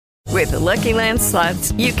With the Lucky Land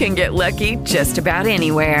Slots, you can get lucky just about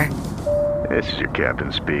anywhere. This is your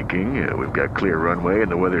captain speaking. We've got clear runway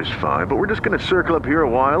and the weather's fine, but we're just going to circle up here a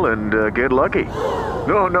while and get lucky.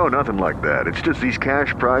 No, nothing like that. It's just these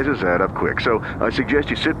cash prizes add up quick. So I suggest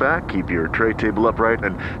you sit back, keep your tray table upright,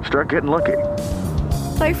 and start getting lucky.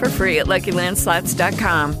 Play for free at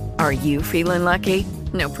LuckyLandSlots.com. Are you feeling lucky?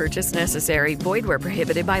 No purchase necessary. Void where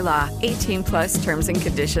prohibited by law. 18 plus terms and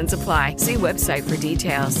conditions apply. See website for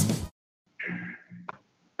details.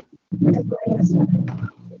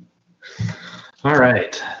 All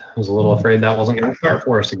right. I was a little afraid that wasn't going to start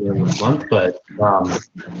for us again this month, but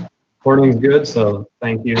recording is good. So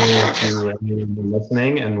thank you to everyone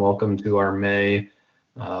listening, and welcome to our May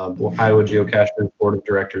Iowa Geocachers Board of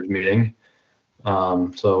Directors meeting.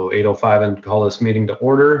 So 8:05 and call this meeting to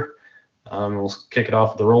order. We'll kick it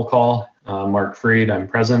off with the roll call. Mark Freed, I'm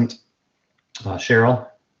present. Cheryl?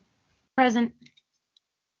 Present.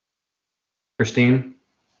 Christine?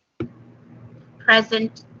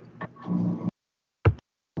 Present.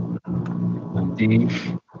 Dee?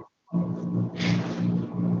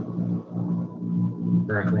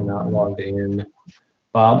 Currently not logged in.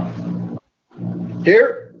 Bob?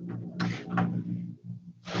 Here.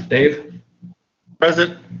 Dave?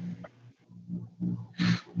 Present.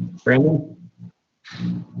 Brandon?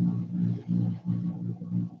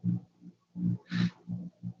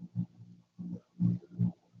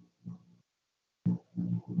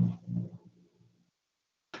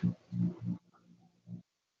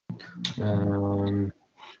 Yeah.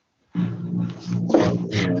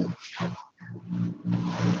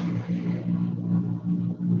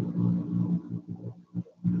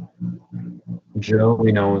 Joe,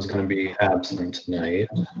 we know, is going to be absent tonight.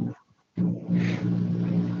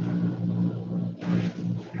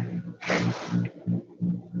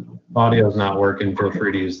 Audio's not working. Feel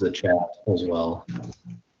free to use the chat as well.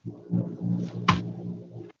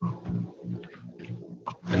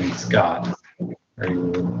 And Scott, are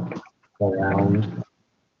you around?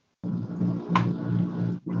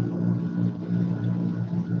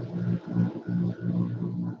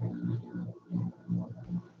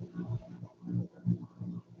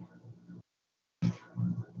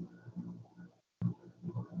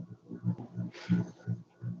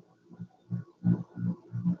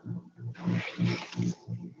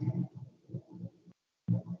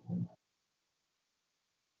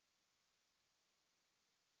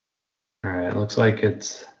 All right, looks like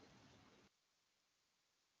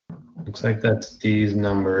that's Dee's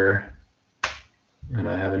number. And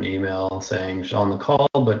I have an email saying she's on the call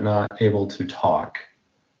but not able to talk.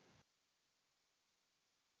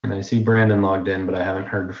 And I see Brandon logged in, but I haven't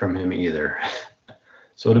heard from him either.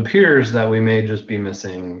 So it appears that we may just be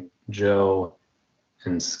missing Joe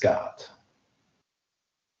and Scott.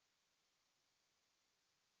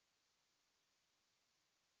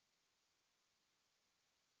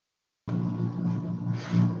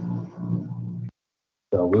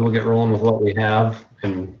 So we will get rolling with what we have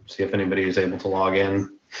and see if anybody is able to log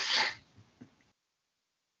in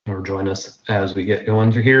or join us as we get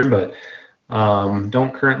going through here. But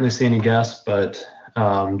don't currently see any guests, but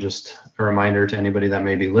just a reminder to anybody that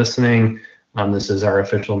may be listening, this is our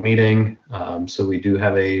official meeting. So we do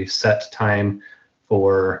have a set time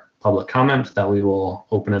for public comment that we will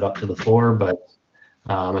open it up to the floor, but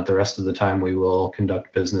at the rest of the time we will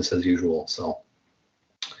conduct business as usual. So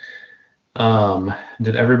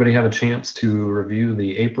did everybody have a chance to review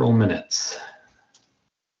the April minutes?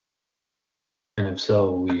 And if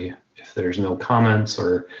so, if there's no comments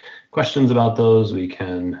or questions about those, we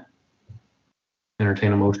can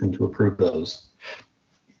entertain a motion to approve those.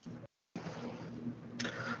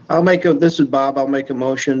 This is Bob. I'll make a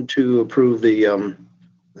motion to approve the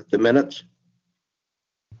minutes.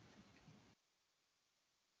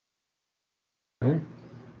 Okay.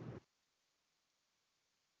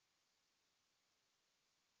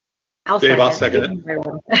 Dave, I'll second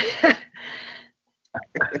it.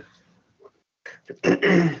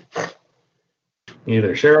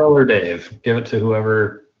 Either Cheryl or Dave. Give it to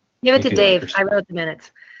whoever. Give it to Dave. I wrote the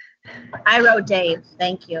minutes. I wrote Dave.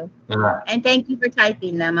 Thank you. And thank you for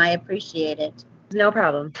typing them. I appreciate it. No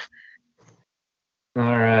problem.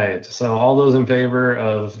 All right. So all those in favor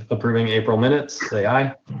of approving April minutes, say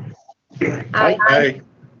aye. Aye. Aye.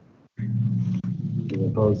 Any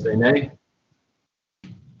opposed, say nay.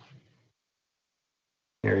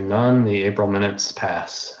 Hearing none, the April minutes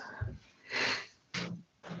pass.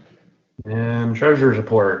 And treasurer's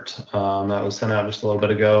report, that was sent out just a little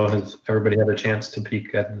bit ago. Has everybody had a chance to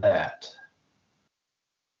peek at that?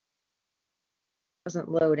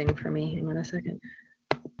 Wasn't loading for me. Hang on a second.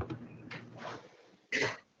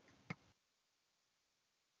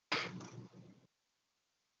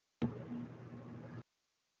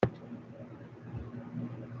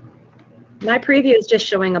 My preview is just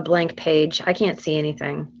showing a blank page. I can't see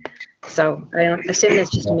anything. So I don't assume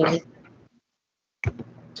it's just me.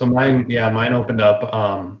 So mine opened up.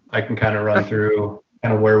 I can kind of run through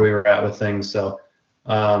kind of where we were at with things. So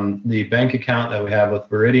the bank account that we have with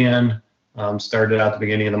Veridian started out the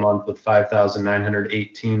beginning of the month with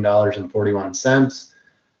 $5,918.41.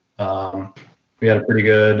 We had a pretty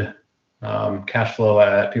good cash flow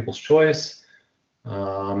at People's Choice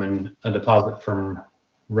and a deposit from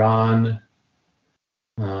Ron.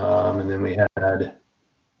 And then we had,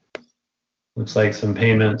 looks like some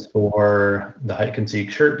payments for the Hike and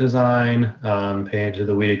Seek shirt design, paid to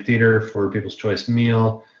the Weedick Theater for People's Choice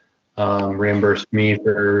meal, reimbursed me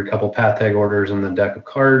for a couple path tag orders and the deck of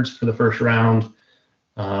cards for the first round,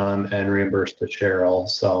 and reimbursed to Cheryl.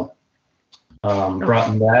 So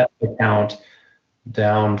brought that account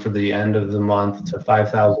down for the end of the month to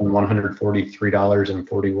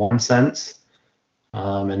 $5,143.41.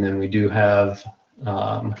 And then we do have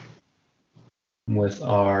with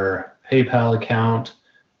our PayPal account,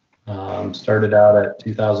 started out at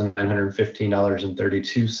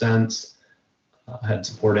 $2,915.32. Had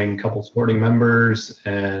a couple supporting members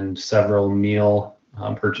and several meal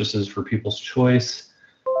purchases for People's Choice,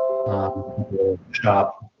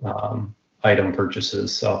 shop item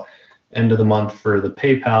purchases. So end of the month for the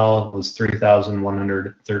PayPal was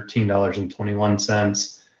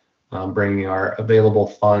 $3,113.21, bringing our available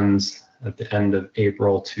funds at the end of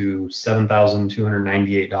April to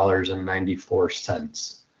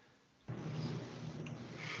 $7,298.94.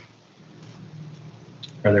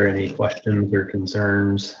 Are there any questions or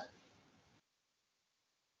concerns?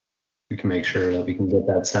 We can make sure that we can get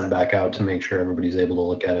that sent back out to make sure everybody's able to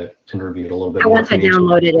look at it and review it a little bit more. Once I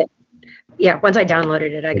downloaded it. Yeah, once I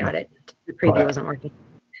downloaded it, I got it. The preview wasn't working.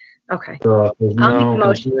 Okay. So there's I'll no make a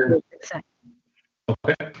motion.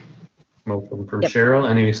 Okay. Motion from Yep. Cheryl.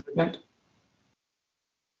 Any second?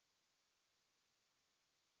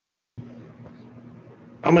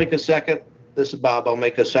 I'll make a second. This is Bob. I'll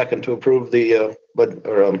make a second to approve the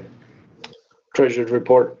treasurer's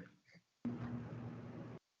report.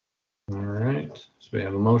 All right. So we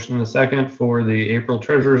have a motion and a second for the April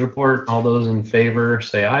treasurer's report. All those in favor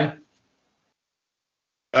say aye.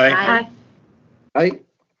 Aye. Aye.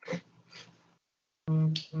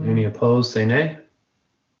 Any opposed say nay.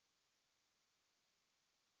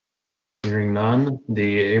 Hearing none,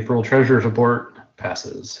 the April treasurer's report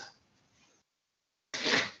passes.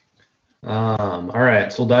 All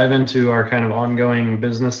right, so we'll dive into our kind of ongoing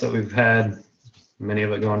business that we've had, many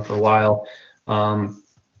of it going for a while.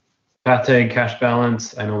 Path tag cash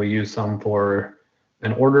balance, I know we used some for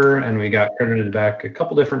an order and we got credited back a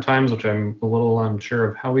couple different times, which I'm a little unsure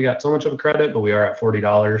of how we got so much of a credit, but we are at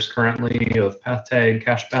 $40 currently of path tag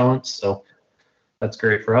cash balance, so that's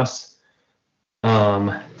great for us.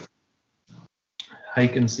 Hike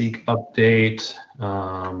and Seek update.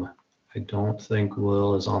 I don't think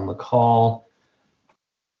Will is on the call.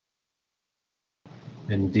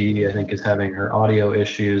 And Dee, I think, is having her audio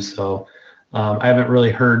issues. So I haven't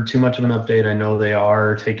really heard too much of an update. I know they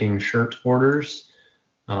are taking shirt orders.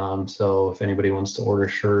 So if anybody wants to order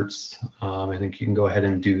shirts, I think you can go ahead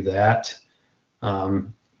and do that. I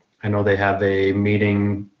know they have a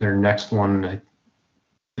meeting, their next one, I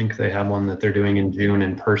think they have one that they're doing in June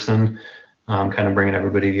in person, kind of bringing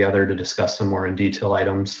everybody together to discuss some more in detail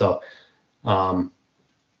items. So I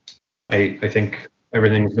think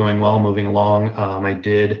everything's going well, moving along. I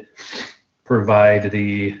did provide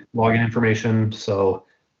the login information so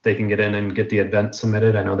they can get in and get the event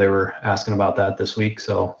submitted. I know they were asking about that this week,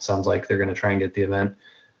 so sounds like they're going to try and get the event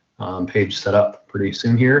page set up pretty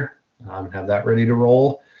soon here, have that ready to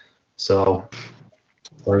roll. So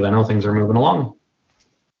as far as I know, things are moving along.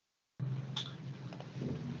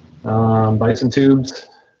 Bison tubes.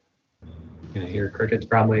 You're gonna hear crickets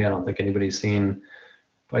probably. I don't think anybody's seen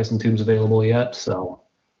Bison tubes available yet, so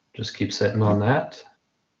just keep sitting on that.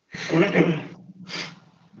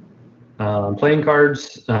 Playing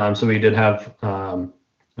cards. So we did have, I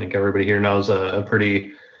think everybody here knows, a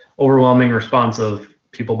pretty overwhelming response of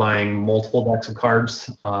people buying multiple decks of cards,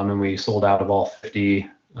 and we sold out of all 50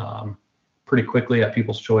 pretty quickly at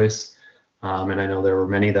People's Choice. And I know there were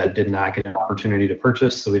many that did not get an opportunity to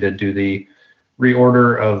purchase, so we did do the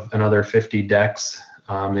reorder of another 50 decks.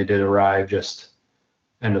 They did arrive just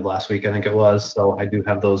end of last week, I think it was, so I do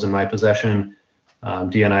have those in my possession.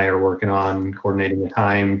 Dee and I are working on coordinating a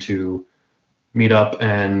time to meet up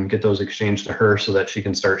and get those exchanged to her so that she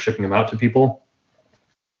can start shipping them out to people.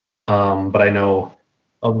 But I know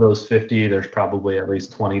of those 50, there's probably at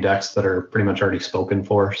least 20 decks that are pretty much already spoken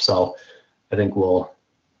for, so I think we'll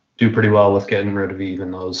do pretty well with getting rid of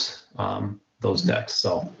even those decks.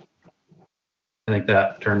 So think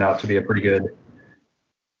that turned out to be a pretty good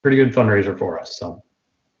fundraiser for us. So,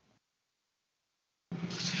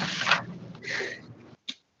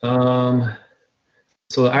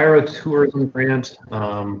 so the IRO tourism grant,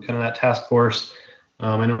 kind of that task force.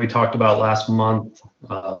 I know we talked about last month,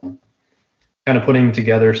 kind of putting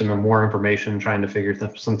together some more information, trying to figure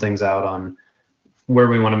some things out on where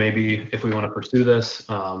we want to maybe, if we want to pursue this,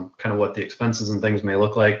 kind of what the expenses and things may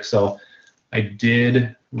look like. So I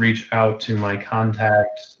did reach out to my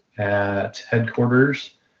contact at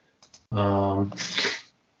headquarters.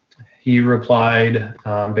 He replied,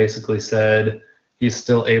 basically said he's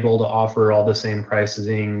still able to offer all the same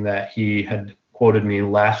pricing that he had quoted me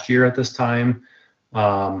last year at this time.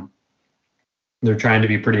 They're trying to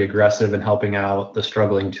be pretty aggressive in helping out the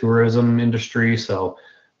struggling tourism industry. So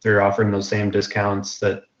they're offering those same discounts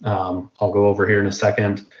that I'll go over here in a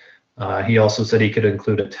second. He also said he could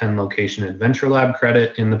include a 10 location adventure lab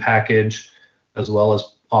credit in the package, as well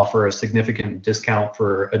as offer a significant discount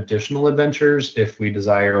for additional adventures if we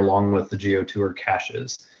desire, along with the Geo Tour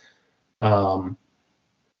caches. I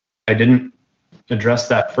didn't address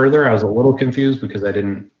that further. I was a little confused because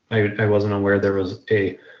I wasn't aware there was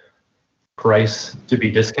a price to be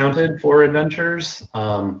discounted for adventures,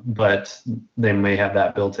 but they may have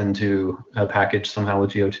that built into a package somehow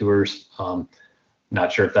with Geo Tours.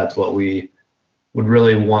 Not sure if that's what we would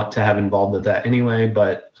really want to have involved with that anyway,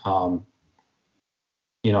 but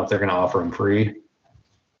you know, if they're going to offer them free,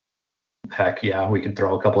 heck yeah, we could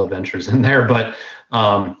throw a couple adventures in there. But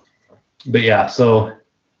yeah, so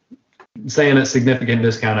saying a significant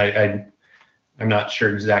discount, I'm not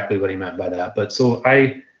sure exactly what he meant by that. But so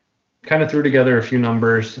I kind of threw together a few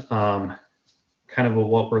numbers, kind of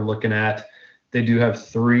what we're looking at. They do have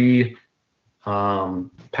 3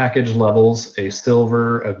 package levels: a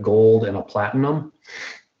silver, a gold, and a platinum.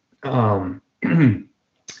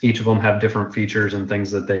 Each of them have different features and things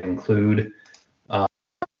that they include.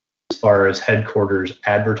 As far as headquarters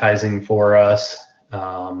advertising for us,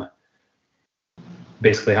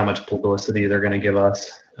 basically how much publicity they're going to give us,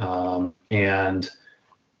 and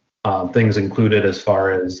things included as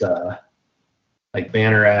far as like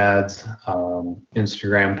banner ads,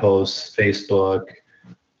 Instagram posts, Facebook,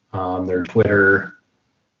 their Twitter,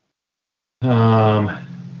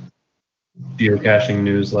 geocaching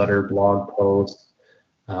newsletter, blog posts,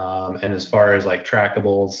 and as far as like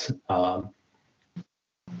trackables,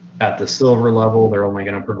 at the silver level, they're only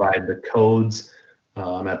going to provide the codes.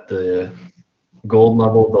 At the gold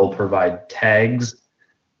level, they'll provide tags,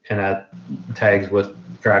 and at tags with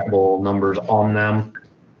trackable numbers on them,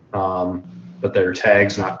 but they're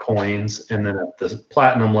tags, not coins. And then at the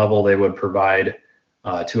platinum level, they would provide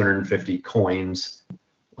 250 coins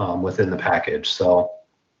within the package. So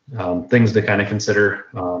things to kind of consider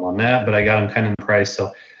on that, but I got them kind of in price.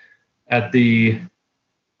 So at the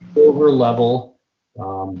silver level,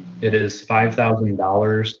 it is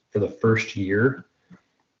 $5,000 for the first year,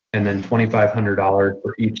 and then $2,500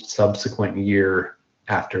 for each subsequent year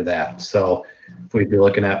after that. So if we'd be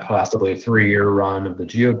looking at possibly a 3-year run of the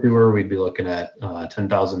Geo Tour, we'd be looking at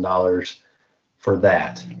 $10,000 for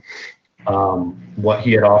that. What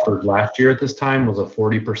he had offered last year at this time was a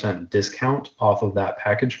 40% discount off of that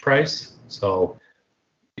package price. So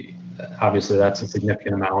obviously that's a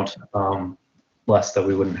significant amount, less that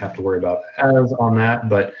we wouldn't have to worry about as on that.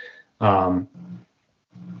 But on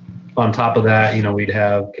top of that, you know, we'd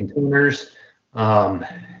have containers. I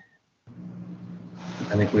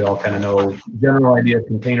think we all kind of know general idea of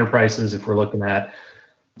container prices. If we're looking at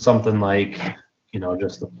something like, you know,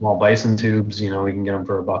 just the small bison tubes, you know, we can get them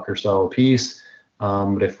for $1 or so a piece.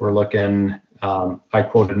 But if we're looking, I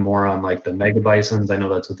quoted more on like the mega bisons. I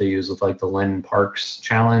know that's what they use with like the Lynn Parks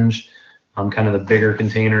Challenge. Kind of the bigger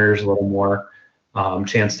containers, a little more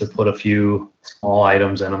chance to put a few small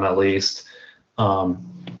items in them at least. I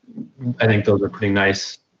think those are pretty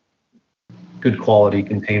nice, good quality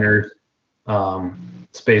containers.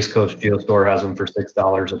 Space Coast Geostore has them for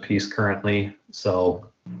 $6 a piece currently. So,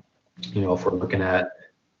 you know, if we're looking at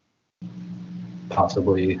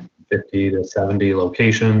possibly 50 to 70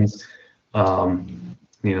 locations, you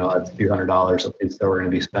know, that's a few $100s a piece that we're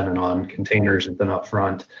going to be spending on containers and then up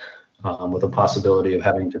front, with a possibility of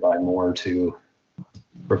having to buy more to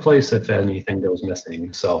replace if anything goes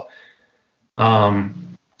missing. So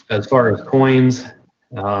as far as coins,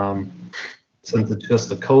 since it's just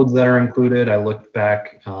the codes that are included, I looked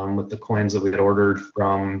back with the coins that we had ordered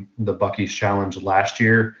from the Bucky's Challenge last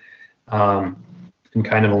year, and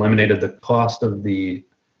kind of eliminated the cost of the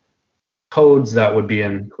codes that would be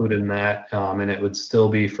included in that, and it would still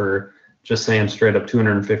be for just saying straight up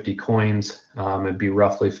 250 coins. It'd be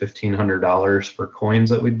roughly $1,500 for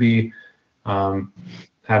coins that we'd be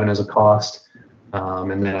having as a cost.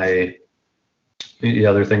 And then the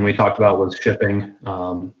other thing we talked about was shipping,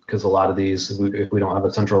 because a lot of these, if we don't have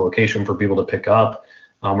a central location for people to pick up,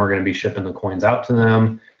 we're going to be shipping the coins out to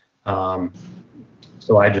them.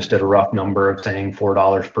 So I just did a rough number of saying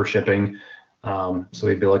 $4 per shipping. So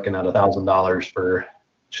we'd be looking at $1,000 for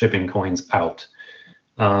shipping coins out.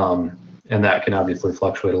 And that can obviously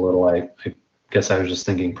fluctuate a little. I guess I was just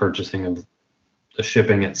thinking purchasing of the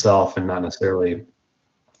shipping itself and not necessarily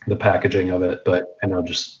the packaging of it, but I know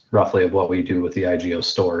just roughly of what we do with the IGO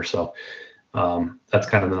store. So that's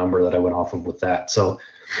kind of the number that I went off of with that. So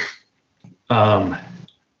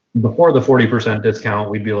before the 40% discount,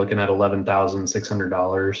 we'd be looking at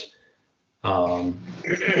 $11,600.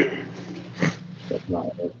 That's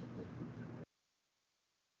not it.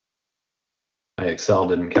 My Excel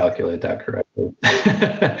didn't calculate that correctly.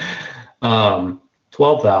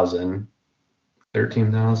 12,000,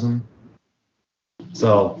 13,000.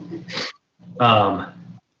 So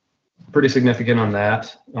pretty significant on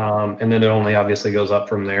that. And then it only obviously goes up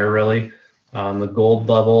from there, really. The gold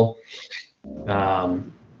level,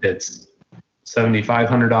 it's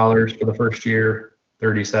 $7,500 for the first year,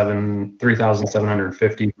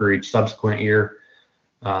 $3,750 for each subsequent year.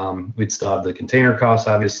 We'd still have the container costs,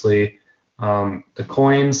 obviously. The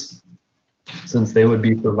coins, since they would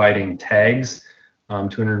be providing tags,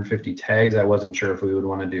 250 tags, I wasn't sure if we would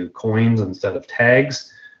want to do coins instead of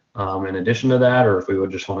tags in addition to that, or if we would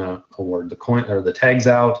just want to award the coin or the tags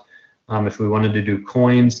out. If we wanted to do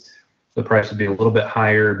coins, the price would be a little bit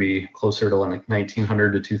higher, be closer to like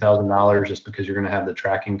 $1,900 to $2,000, just because you're going to have the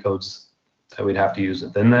tracking codes that we'd have to use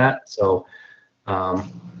within that. So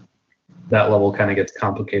that level kind of gets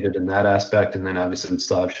complicated in that aspect, and then obviously we'd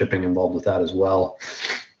still have shipping involved with that as well.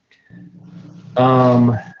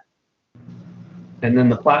 And then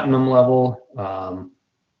the platinum level, on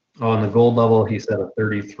the gold level, he said a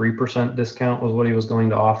 33% discount was what he was going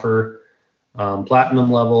to offer.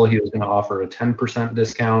 Platinum level, he was going to offer a 10%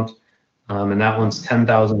 discount, and that one's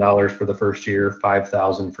 $10,000 for the first year,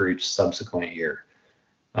 $5,000 for each subsequent year.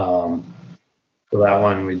 So that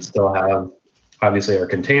one, we'd still have obviously our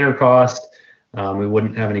container cost. We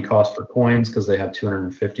wouldn't have any cost for coins because they have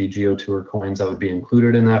 250 Geo Tour coins that would be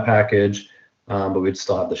included in that package, but we'd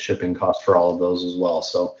still have the shipping cost for all of those as well.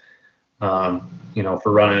 So, you know,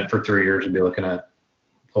 for running it for 3 years, we'd be looking at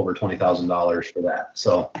over $20,000 for that.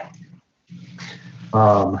 So,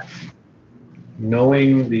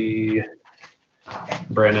 knowing the,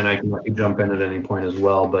 Brandon, I can let you jump in at any point as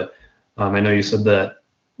well, but I know you said that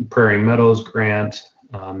Prairie Meadows grant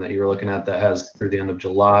that you were looking at that has through the end of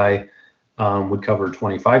July would cover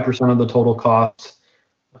 25% of the total cost.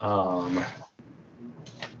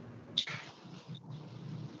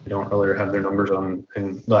 I don't really have their numbers on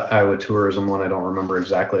in the Iowa tourism one. I don't remember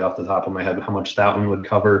exactly off the top of my head how much that one would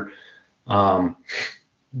cover.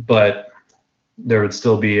 But there would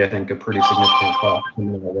still be, I think, a pretty significant cost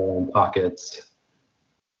in their own pockets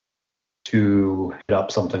to hit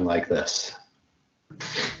up something like this.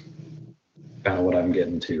 Kind of what I'm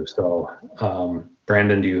getting to. So,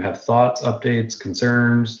 Brandon, do you have thoughts, updates,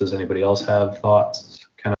 concerns? Does anybody else have thoughts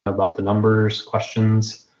kind of about the numbers,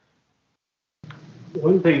 questions?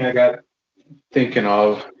 One thing I got thinking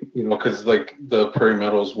of, you know, because like the Prairie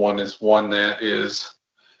Meadows one is one that is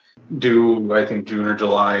due, I think, June or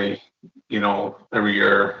July, you know, every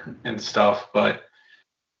year and stuff. But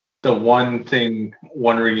the one thing,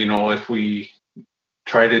 wondering, you know, if we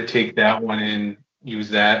try to take that one and use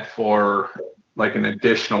that for like an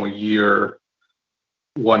additional year,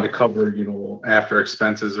 one to cover, you know, after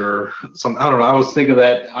expenses or something. I don't know. I was thinking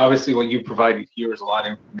that obviously what you provided here is a lot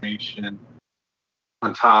of information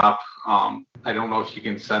on top. I don't know if you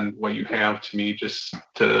can send what you have to me just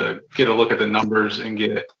to get a look at the numbers and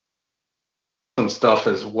get some stuff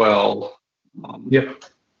as well. Yep.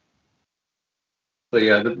 But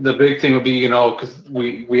yeah, the big thing would be, you know, because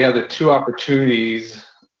we have the two opportunities,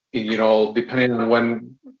 you know, depending on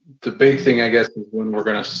when. The big thing, I guess, is when we're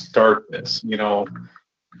going to start this, you know.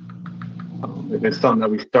 If it's something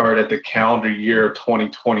that we start at the calendar year of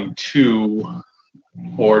 2022,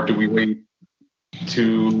 or do we wait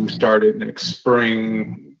to start it next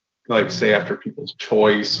spring, like say after People's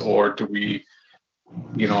Choice, or do we,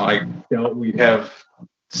 you know, I doubt we'd have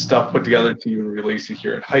stuff put together to even release it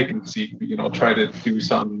here at Hike and Seek, you know, try to do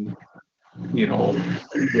something, you know,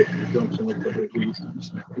 with conjunction with the release and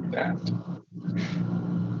stuff like that.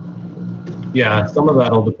 Yeah, some of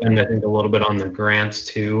that will depend, I think, a little bit on the grants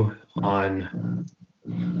too, on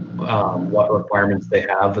what requirements they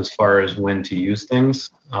have as far as when to use things.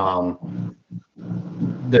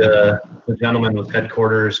 The gentleman with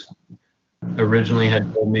headquarters originally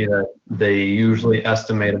had told me that they usually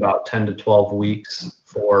estimate about 10 to 12 weeks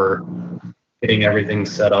for getting everything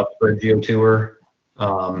set up for a geo tour.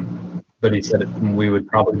 But he said we would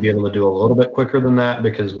probably be able to do a little bit quicker than that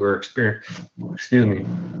because we're experienced, we're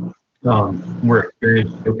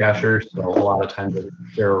experienced geocachers, so a lot of times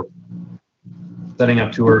they're setting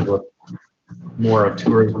up tours with more of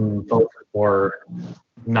tourism folks or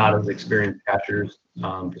not as experienced cachers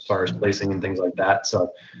as far as placing and things like that.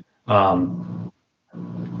 So, I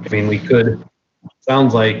mean, we could,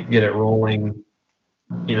 sounds like, get it rolling,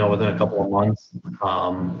 within a couple of months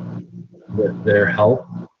with their help.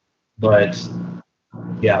 But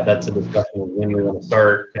yeah, that's a discussion of when we want to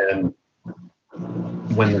start and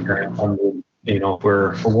when the grant funds would, if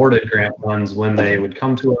we're awarded grant funds, when they would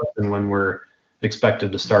come to us and when we're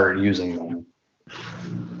expected to start using them.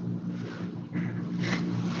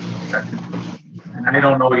 And I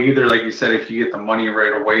don't know either, like you said, if you get the money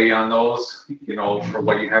right away on those, for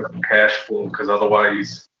what you have in cash flow, because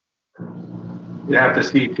otherwise you have to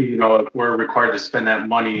see, if we're required to spend that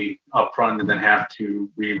money up front and then have to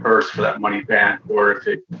reimburse for that money back, or if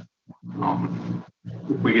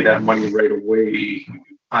we get that money right away,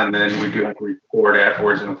 and then we do have to report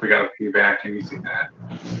afterwards, and if we got to pay back anything that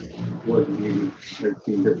wasn't even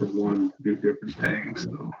 13 different ones do different things.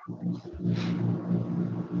 So.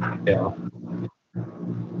 Yeah.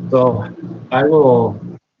 So I will,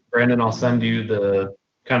 Brandon, I'll send you the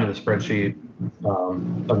kind of the spreadsheet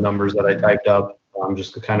of numbers that I typed up,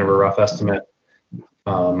 just kind of a rough estimate.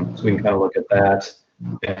 So we can kind of look at that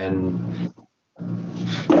and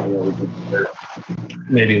we can start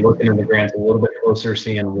maybe looking at the grants a little bit closer,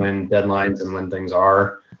 seeing when deadlines and when things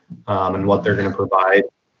are and what they're going to provide.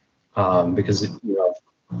 Because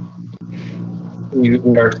we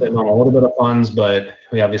are sitting on a little bit of funds, but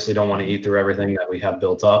we obviously don't want to eat through everything that we have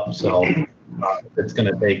built up. So it's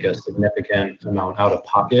going to take a significant amount out of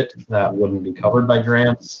pocket that wouldn't be covered by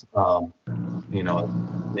grants.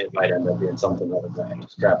 It might end up being something that we're going to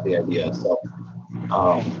scrap the idea. So,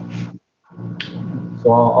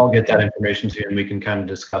 I'll get that information to you, and we can kind of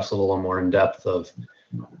discuss a little more in depth of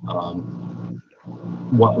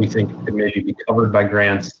what we think could maybe be covered by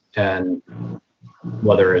grants and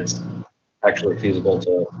whether it's actually feasible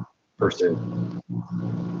to pursue.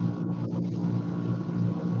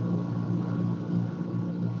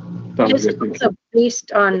 Just also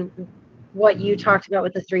based on what you talked about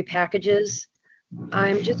with the 3 packages,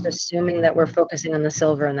 I'm just assuming that we're focusing on the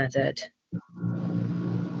silver and that's it.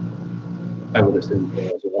 I would assume so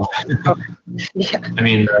as well. Okay. Yeah. I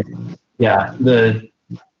mean,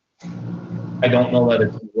 I don't know that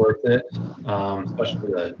it's worth it,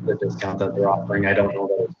 especially the discount that they're offering. I don't know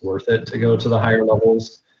that it's worth it to go to the higher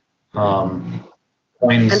levels. I'm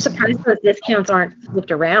surprised those discounts aren't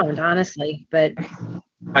flipped around, honestly, but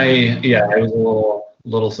I was a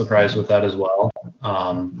little surprised with that as well.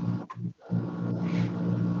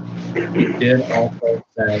 It did also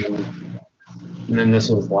send, and then this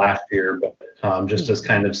was last year, but just as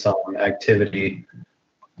kind of some activity,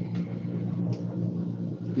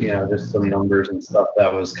 just some numbers and stuff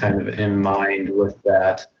that was kind of in mind with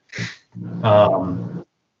that.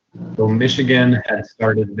 So Michigan had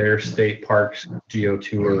started their state parks geo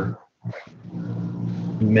tour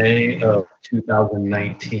May of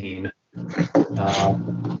 2019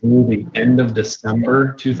 through the end of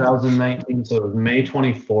December 2019. So it was May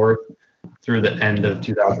 24th through the end of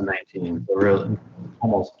 2019. So really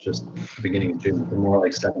almost just the beginning of June, so more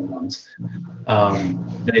like 7 months.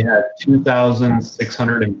 They had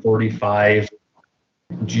 2,645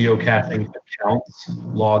 geocaching accounts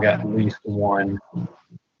log at least one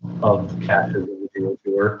of caches in the geo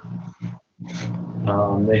tour.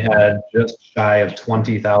 They had just shy of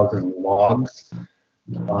 20,000 logs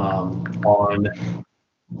on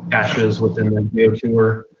caches within the geo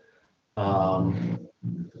tour.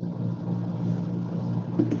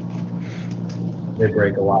 They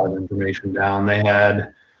break a lot of information down. They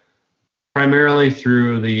had primarily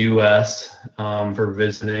through the US for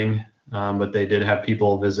visiting, but they did have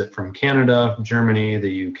people visit from Canada, Germany,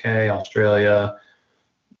 the UK, Australia,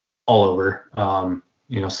 all over.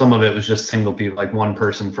 Some of it was just single people, like one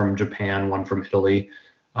person from Japan, one from Italy,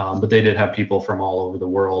 but they did have people from all over the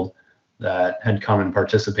world that had come and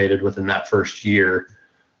participated within that first year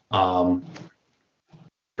from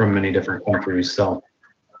many different countries. So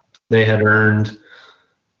they had earned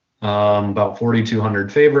about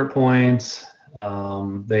 4,200 favorite points.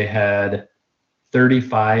 They had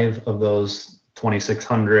 35 of those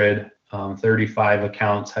 2,600, 35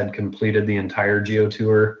 accounts had completed the entire geo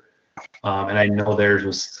tour. And I know theirs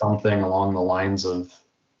was something along the lines of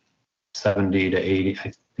 70 to 80.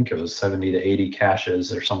 I think it was 70 to 80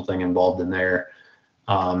 caches or something involved in their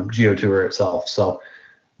Geo tour itself. So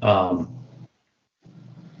knowing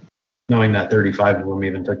that 35 of them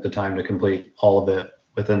even took the time to complete all of it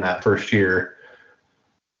within that first year.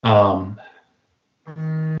 I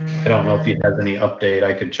don't know if he has any update.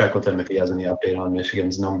 I could check with him if he has any update on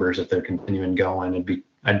Michigan's numbers, if they're continuing going.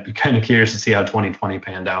 I'd be kind of curious to see how 2020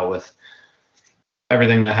 panned out with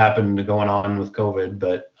everything that happened going on with COVID.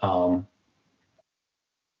 But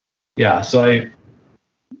yeah, so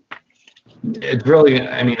it's really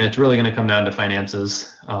going to come down to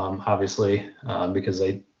finances, obviously, because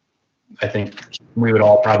I think we would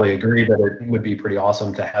all probably agree that it would be pretty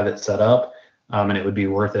awesome to have it set up, and it would be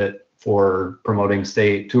worth it for promoting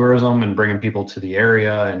state tourism and bringing people to the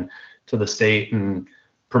area and to the state and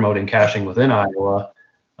promoting caching within Iowa.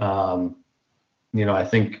 I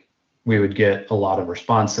think we would get a lot of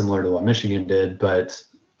response similar to what Michigan did, but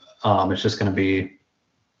it's just going to be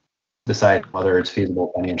deciding whether it's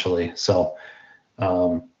feasible financially. So,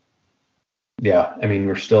 yeah, I mean,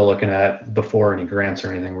 we're still looking at, before any grants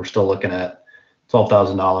or anything, we're still looking at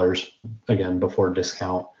 $12,000 again before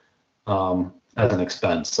discount as an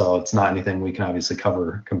expense. So it's not anything we can obviously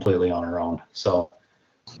cover completely on our own. So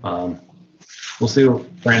we'll see.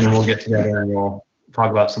 Brandon, we'll get together and we'll talk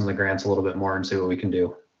about some of the grants a little bit more and see what we can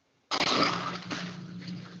do.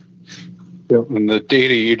 Yep. And the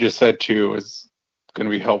data you just said too is going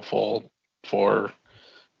to be helpful for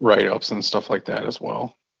write-ups and stuff like that as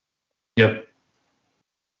well. Yep.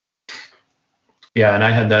 Yeah, and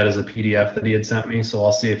I had that as a PDF that he had sent me, so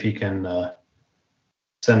I'll see if he can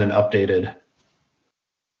send an updated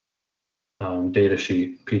data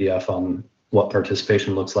sheet PDF on what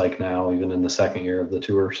participation looks like now, even in the second year of the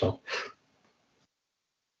tour. So.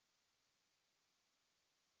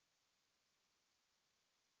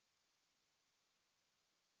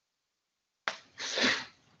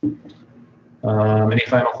 Any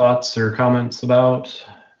final thoughts or comments about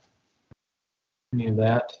any of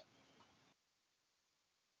that?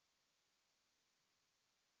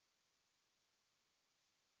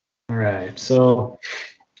 All right, so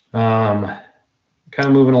kind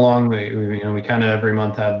of moving along, we kind of every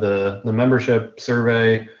month have the membership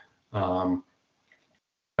survey. I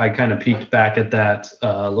kind of peeked back at that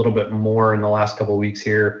a little bit more in the last couple of weeks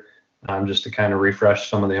here, just to kind of refresh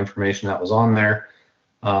some of the information that was on there.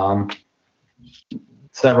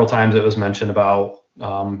 Several times it was mentioned about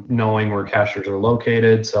knowing where cachers are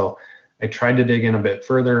located. So I tried to dig in a bit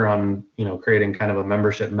further on, creating kind of a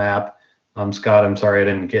membership map. Scott, I'm sorry I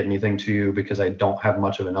didn't get anything to you because I don't have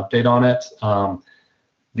much of an update on it.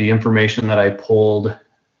 The information that I pulled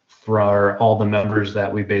for all the members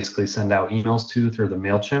that we basically send out emails to through the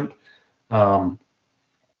MailChimp,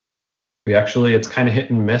 it's kind of hit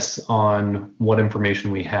and miss on what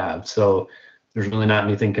information we have. So there's really not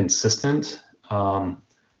anything consistent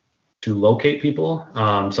to locate people.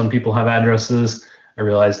 Some people have addresses. I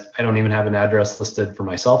realized I don't even have an address listed for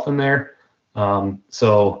myself in there.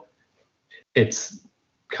 So it's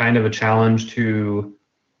kind of a challenge to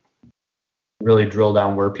really drill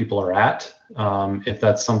down where people are at. If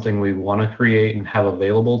that's something we want to create and have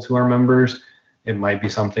available to our members, it might be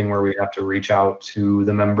something where we have to reach out to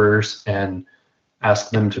the members and ask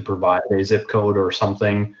them to provide a zip code or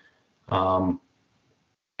something,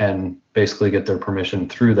 and basically get their permission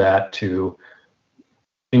through that to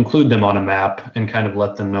include them on a map and kind of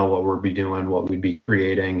let them know what we'll be doing, what we'd be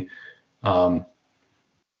creating.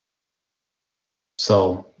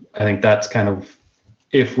 So I think that's kind of,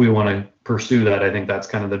 if we want to pursue that, I think that's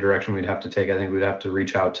kind of the direction we'd have to take. I think we'd have to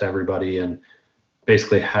reach out to everybody and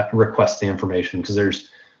basically request the information, because there's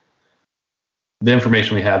the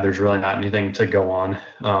information we have, there's really not anything to go on.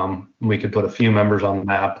 We could put a few members on the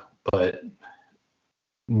map, but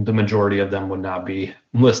the majority of them would not be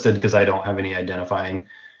listed because I don't have any identifying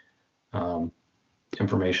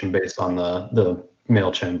information based on the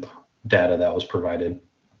MailChimp data that was provided.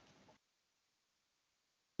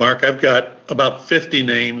 Mark, I've got about 50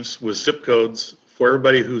 names with zip codes for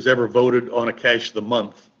everybody who's ever voted on a cache of the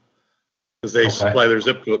month, because they supply their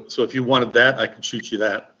zip code. So if you wanted that, I could shoot you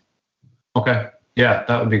that. Okay. Yeah,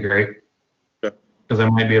 that would be great. Because I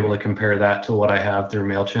might be able to compare that to what I have through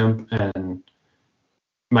MailChimp and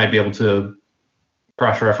might be able to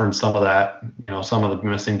cross-reference some of that. Some of the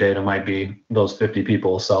missing data might be those 50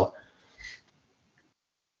 people. So.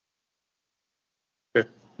 Okay.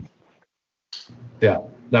 Yeah,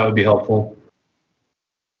 that would be helpful.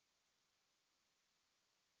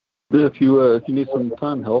 Yeah, if you need some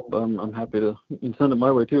time help, I'm happy to. You can send it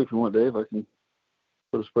my way too if you want, Dave. I can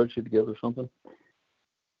put a spreadsheet together or something.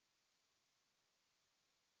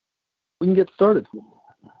 We can get started.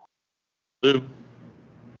 Lou.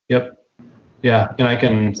 Yep. Yeah, and I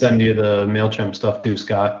can send you the MailChimp stuff too,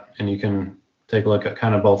 Scott, and you can take a look at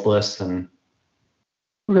kind of both lists and.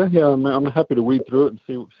 Okay, yeah, I'm happy to read through it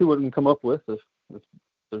and see what we can come up with if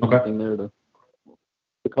there's anything there to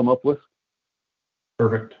come up with.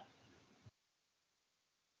 Perfect.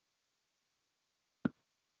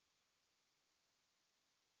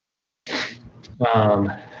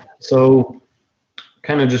 So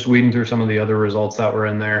kind of just weeding through some of the other results that were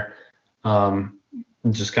in there.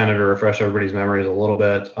 Just kind of to refresh everybody's memories a little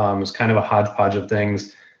bit. It's kind of a hodgepodge of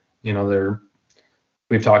things. You know,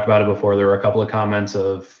 we've talked about it before. There were a couple of comments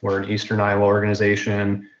of we're an Eastern Iowa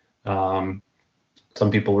organization. Some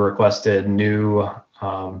people requested new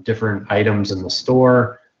different items in the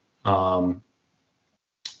store,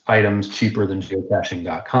 items cheaper than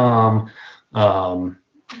geocaching.com.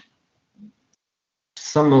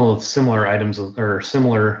 Some of similar items or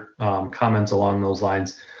similar comments along those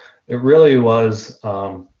lines. It really was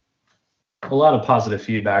a lot of positive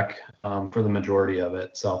feedback for the majority of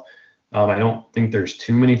it. So I don't think there's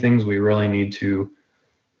too many things we really need to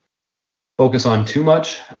focus on too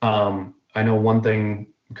much. I know one thing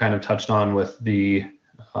kind of touched on with the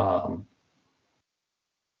kind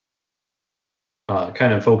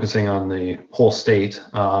of focusing on the whole state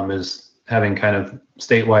is having kind of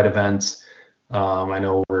statewide events. I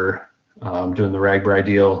know we're doing the Ragbri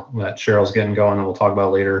deal that Cheryl's getting going and we'll talk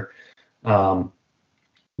about later. But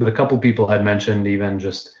a couple people had mentioned even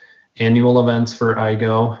just annual events for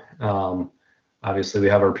IGO. Obviously we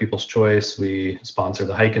have our People's Choice. We sponsor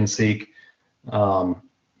the Hike and Seek.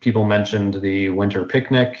 People mentioned the winter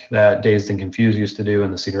picnic that Dazed and Confused used to do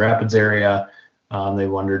in the Cedar Rapids area. They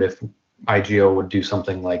wondered if IGO would do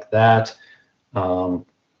something like that.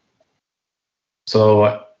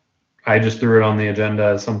 So I just threw it on the agenda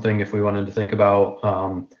as something if we wanted to think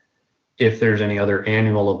about if there's any other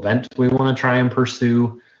annual event we want to try and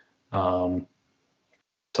pursue.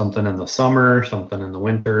 Something in the summer, something in the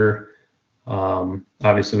winter.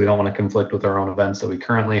 Obviously, we don't want to conflict with our own events that we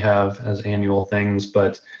currently have as annual things,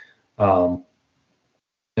 but I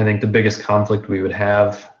think the biggest conflict we would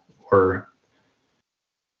have or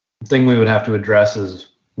thing we would have to address is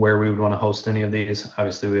where we would want to host any of these.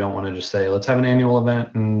 Obviously, we don't want to just say, let's have an annual event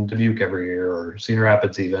in Dubuque every year or Cedar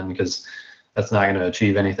Rapids even, because that's not going to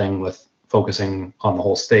achieve anything with focusing on the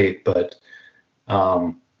whole state. But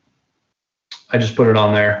I just put it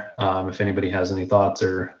on there. If anybody has any thoughts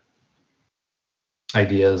or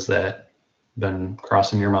ideas that have been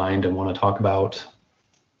crossing your mind and want to talk about.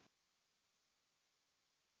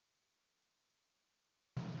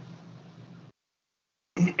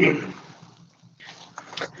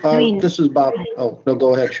 This is Bob. Oh, no,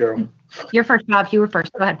 go ahead, Cheryl. You're first, Bob. You were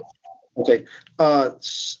first. Go ahead. Okay.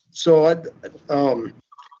 So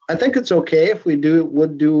I think it's okay if we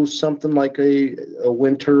would do something like a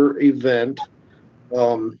winter event.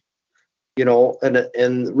 You know,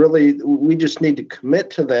 and really we just need to commit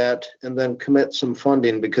to that and then commit some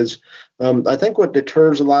funding, because I think what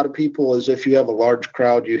deters a lot of people is if you have a large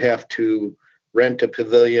crowd, you have to rent a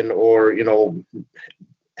pavilion or, you know,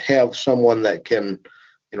 have someone that can,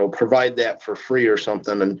 you know, provide that for free or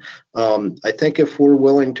something. And I think if we're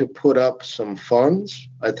willing to put up some funds,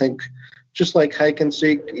 I think just like Hike and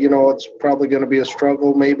Seek, you know, it's probably going to be a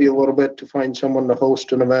struggle, maybe a little bit to find someone to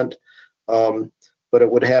host an event. But it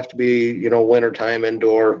would have to be, you know, wintertime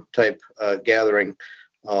indoor type gathering.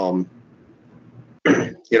 You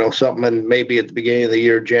know, something in maybe at the beginning of the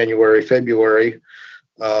year, January, February,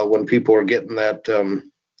 when people are getting that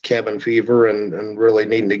cabin fever and really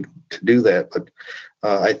needing to do that. But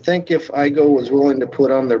I think if IGO was willing to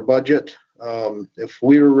put on their budget, if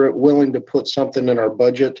we were willing to put something in our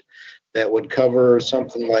budget that would cover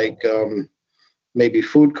something like maybe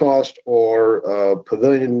food cost or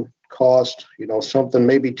pavilion cost, you know, something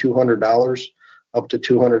maybe $200, up to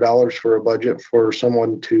 $200 for a budget for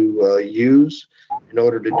someone to use. In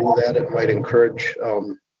order to do that, it might encourage,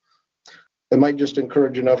 it might just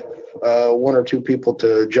encourage enough one or two people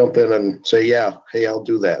to jump in and say, yeah, hey, I'll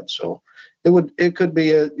do that. So it could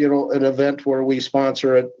be a, you know, an event where we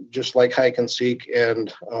sponsor it just like Hike and Seek,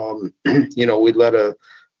 and you know, we let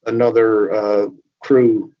another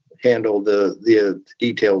crew handle the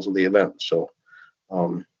details of the event. So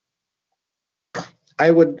I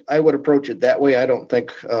would approach it that way. I don't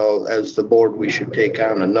think as the board we should take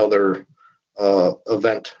on another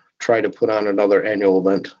event, try to put on another annual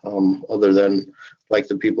event other than like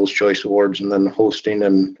the People's Choice Awards and then hosting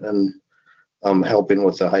and helping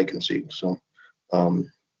with the Hike and Seek. So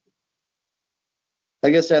I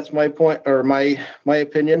guess that's my point, or my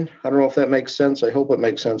opinion. I don't know if that makes sense. I hope it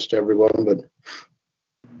makes sense to everyone, but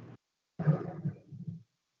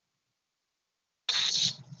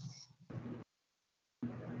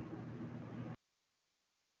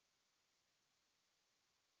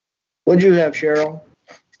What'd you have, Cheryl?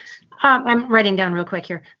 I'm writing down real quick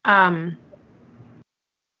here. I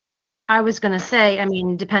was going to say, I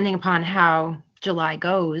mean, depending upon how July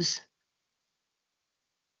goes,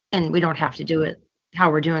 and we don't have to do it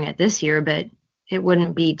how we're doing it this year, but it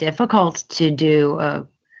wouldn't be difficult to do a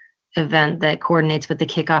event that coordinates with the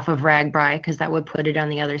kickoff of RAGBRAI, because that would put it on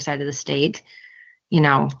the other side of the state,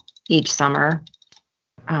 each summer.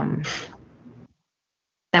 That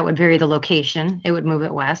would vary the location. It would move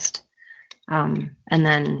it west. And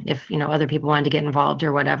then if, other people wanted to get involved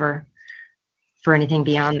or whatever for anything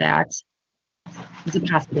beyond that, it's a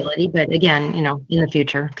possibility. But again, in the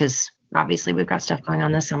future, because obviously we've got stuff going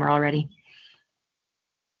on this summer already.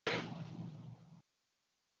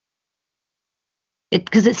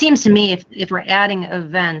 Because it seems to me if we're adding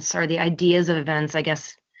events or the ideas of events, I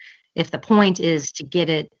guess if the point is to get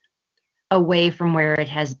it away from where it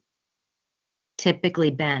has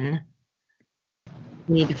typically been,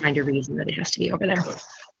 we need to find a reason that it has to be over there.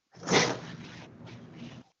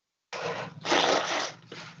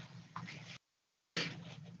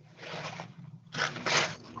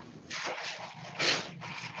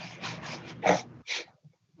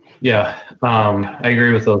 Yeah, I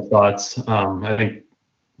agree with those thoughts. I think,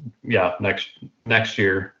 yeah, next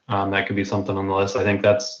year, that could be something on the list. I think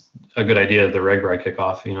that's a good idea, the RAGBRAI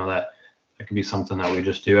kickoff, that could be something that we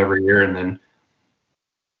just do every year, and then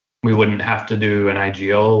we wouldn't have to do an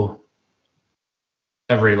IGO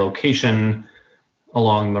every location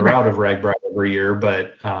along the route of RAGBRAI every year.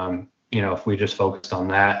 But, if we just focused on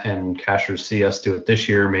that and cashers see us do it this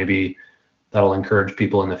year, maybe that'll encourage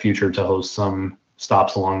people in the future to host some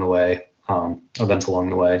stops along the way, events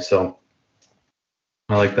along the way. So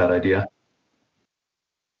I like that idea.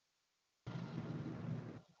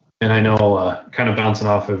 And I know, kind of bouncing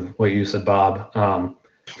off of what you said, Bob,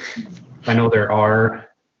 I know there are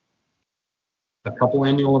a couple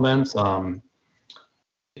annual events.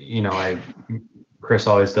 Chris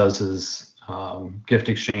always does his gift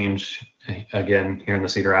exchange, again, here in the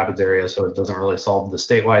Cedar Rapids area, so it doesn't really solve the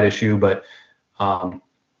statewide issue, but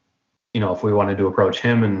if we wanted to approach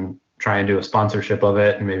him and try and do a sponsorship of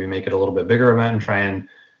it and maybe make it a little bit bigger event and try and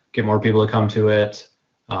get more people to come to it.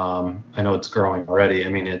 I know it's growing already. I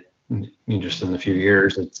mean, just in a few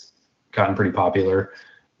years, it's gotten pretty popular.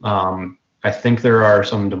 I think there are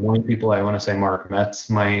some Des Moines people. I want to say Mark Metz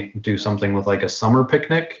might do something with like a summer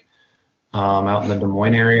picnic out in the Des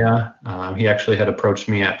Moines area. He actually had approached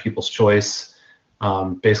me at People's Choice,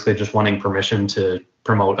 basically just wanting permission to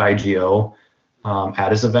promote IGO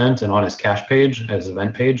at his event and on his cash page, his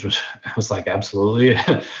event page, which I was like, absolutely,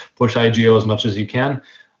 push IGO as much as you can.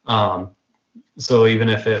 So even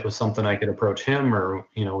if it was something I could approach him, or,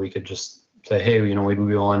 we could just say, hey, we'd be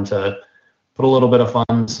willing to put a little bit of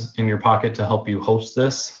funds in your pocket to help you host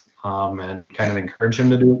this, and kind of encourage him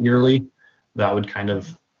to do it yearly. That would kind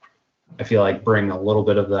of, I feel like, bring a little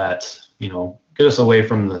bit of that, get us away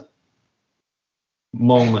from the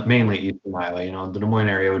mainly Eastern Iowa. The Des Moines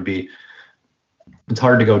area would be, it's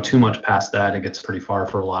hard to go too much past that. It gets pretty far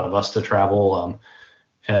for a lot of us to travel.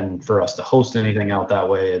 And for us to host anything out that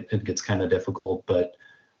way, it gets kind of difficult. But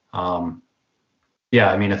yeah,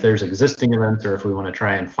 I mean, if there's existing events, or if we want to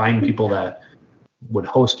try and find people that would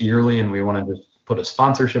host yearly and we want to just put a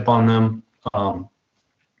sponsorship on them. I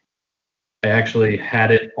actually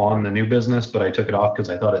had it on the new business, but I took it off because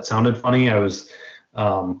I thought it sounded funny. I was,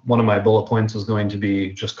 one of my bullet points was going to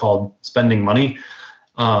be just called spending money.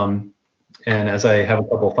 And as I have a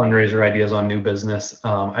couple fundraiser ideas on new business,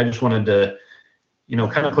 I just wanted to,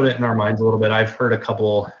 kind of put it in our minds a little bit. I've heard a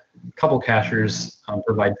couple cashers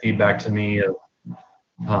provide feedback to me of,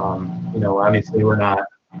 obviously we're not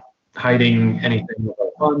hiding anything with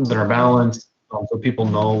our funds and our balance, so people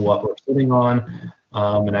know what we're sitting on.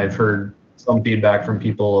 And I've heard some feedback from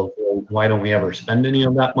people of, well, why don't we ever spend any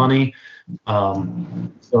of that money?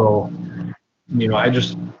 So,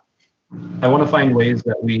 I want to find ways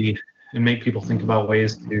that and make people think about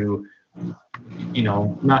ways to,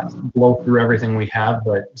 not blow through everything we have,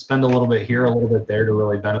 but spend a little bit here, a little bit there to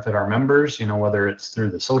really benefit our members, whether it's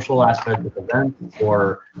through the social aspect of the event,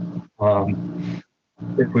 or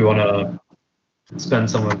if we want to spend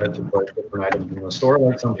some of it to put different items in the store,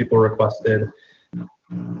 like some people requested.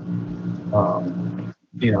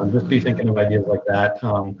 Just be thinking of ideas like that.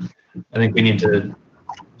 I think we need to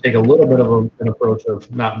take a little bit of an approach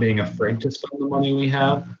of not being afraid to spend the money we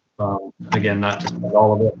have. Again, not to spend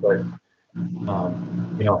all of it, but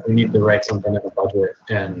if we need to write something in the budget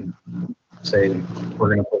and say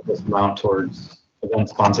we're going to put this amount towards event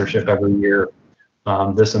sponsorship every year,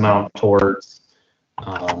 this amount towards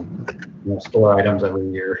store items every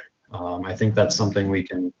year. I think that's something we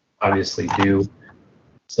can obviously do.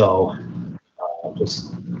 So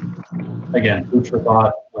just, again, food for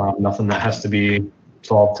thought, nothing that has to be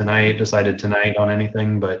solved tonight, decided tonight on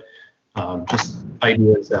anything, but just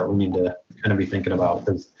ideas that we need to kind of be thinking about,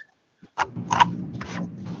 because I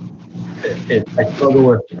struggle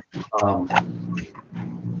with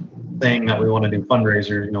saying that we want to do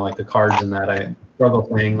fundraisers, you know, like the cards and that. I struggle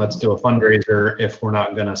saying let's do a fundraiser if we're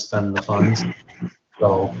not going to spend the funds.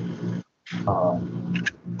 So I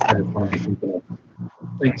just want to be thinking of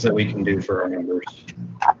things that we can do for our members.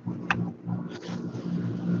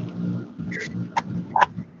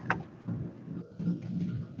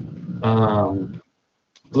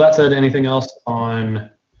 So that said, anything else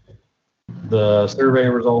on the survey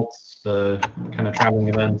results, the kind of traveling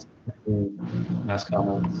events, last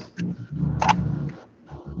comments?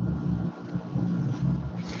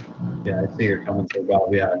 Yeah, I see your comments there,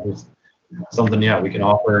 Bob. Yeah, just something, yeah, we can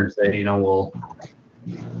offer and say, you know, we'll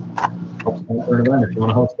help sponsor an event if you want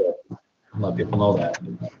to host it. Let people know that.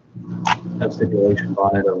 Have stipulations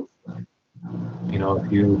on it of, you know,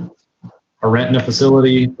 if you are renting a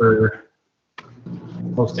facility for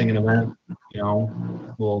hosting an event, you know,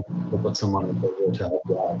 we'll put some money forward to help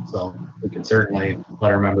you out. So we can certainly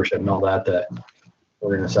let our membership know that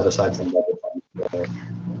we're going to set aside some budget funds for it.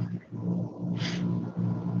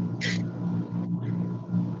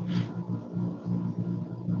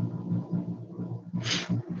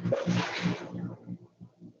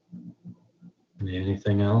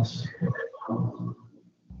 Anything else?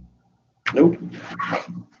 Nope.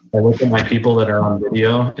 I look at my people that are on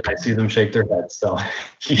video and I see them shake their heads. So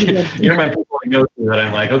you're my people I go through that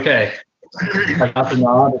I'm like, okay, I got the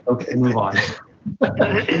nod. Okay, move on.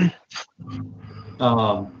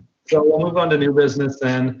 So we'll move on to new business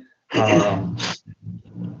then.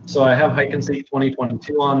 So I have Hike and Seek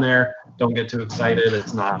 2022 on there. Don't get too excited.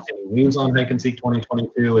 It's not any news on Hike and Seek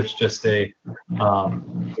 2022. It's just a, you know,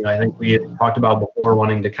 I think we had talked about before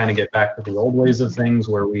wanting to kind of get back to the old ways of things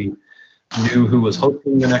where we knew who was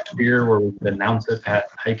hosting the next year, where we could announce it at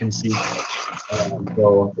Hike and Seek.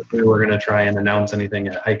 So if we were going to try and announce anything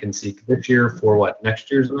at Hike and Seek this year for what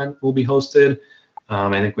next year's event will be hosted,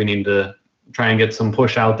 I think we need to try and get some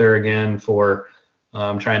push out there again for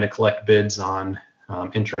trying to collect bids on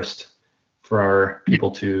interest for our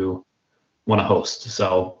people to want to host.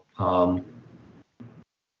 So I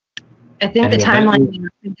think the timeline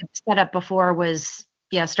we set up before was,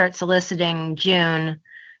 yeah, start soliciting June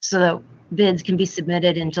so that bids can be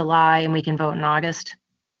submitted in July and we can vote in August.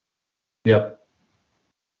 Yep.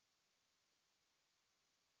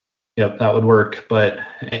 Yep, that would work. But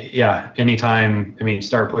yeah, anytime, I mean,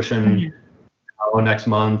 start pushing next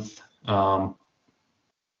month.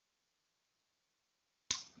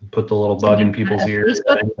 Put the little bug in people's ears.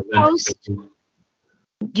 Do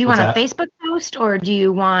you want a Facebook post, or do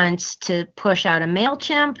you want to push out a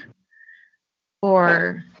MailChimp,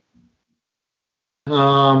 or?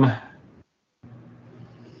 I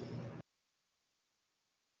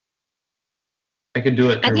could do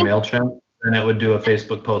it through MailChimp, and it would do a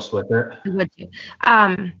Facebook post with it. It would do.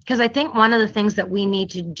 Because I think one of the things that we need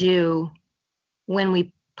to do when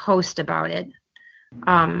we post about it,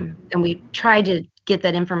 and we tried to get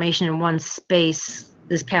that information in one space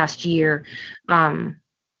this past year,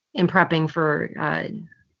 in prepping for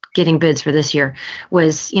getting bids for this year,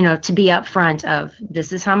 was, you know, to be upfront of,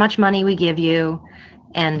 this is how much money we give you,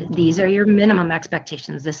 and these are your minimum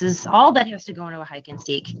expectations. This is all that has to go into a Hike and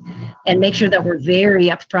Seek, and make sure that we're very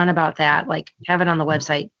upfront about that. Like, have it on the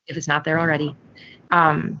website if it's not there already,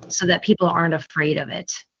 so that people aren't afraid of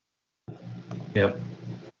it. Yep.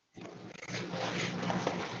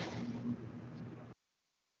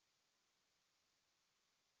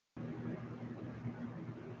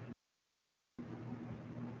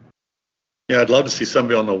 Yeah, I'd love to see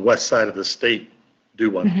somebody on the west side of the state do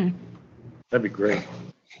one. Mm-hmm. That'd be great.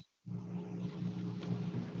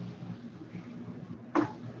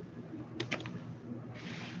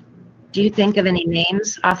 Do you think of any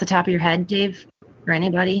names off the top of your head, Dave, or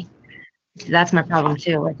anybody? That's my problem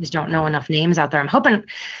too. I just don't know enough names out there. I'm hoping.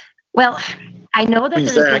 Well, I know that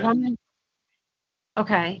there's the woman.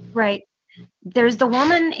 Okay, right. There's the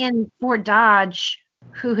woman in Fort Dodge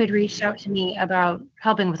who had reached out to me about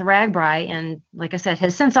helping with RAGBRAI, and like I said,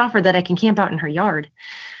 has since offered that I can camp out in her yard.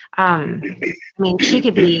 I mean, she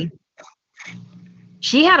could be.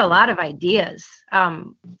 She had a lot of ideas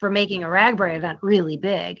for making a RAGBRAI event really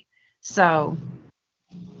big. So,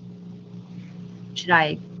 should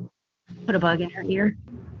I put a bug in her ear?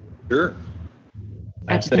 Sure.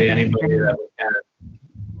 I'd say anybody that we can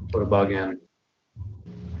put a bug in.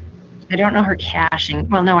 I don't know her caching.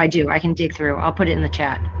 Well, no, I do. I can dig through. I'll put it in the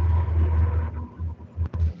chat.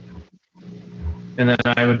 And then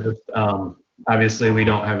I would just, obviously we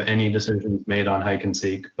don't have any decisions made on hike and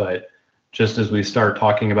seek, but just as we start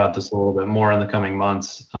talking about this a little bit more in the coming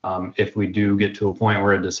months, if we do get to a point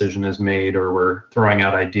where a decision is made or we're throwing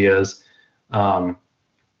out ideas,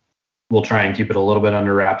 we'll try and keep it a little bit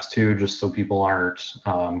under wraps too, just so people aren't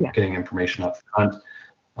getting information up front.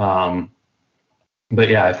 But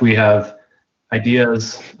yeah, if we have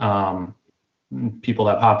ideas, people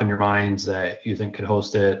that pop in your minds that you think could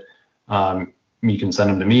host it, you can send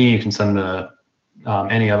them to me, you can send them to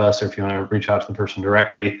any of us, or if you want to reach out to the person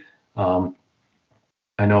directly.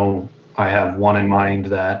 I know I have one in mind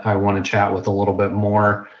that I want to chat with a little bit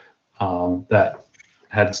more, that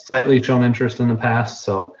had slightly shown interest in the past.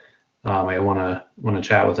 So I want to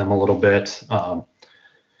chat with them a little bit,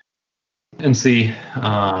 and see,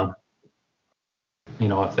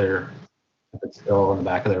 if it's still in the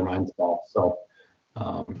back of their minds at all. So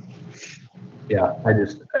yeah,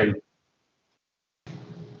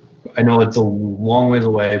 I know it's a long ways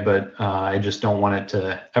away, but I just don't want it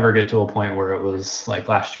to ever get to a point where it was like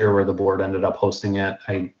last year where the board ended up hosting it.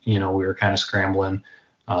 We were kind of scrambling.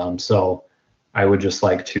 So I would just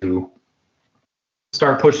like to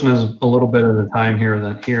start pushing us a little bit at a time here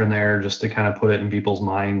and there, just to kind of put it in people's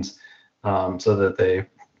minds, so that they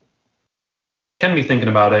can be thinking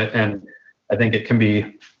about it. And I think it can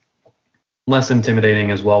be less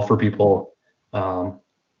intimidating as well for people,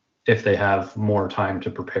 if they have more time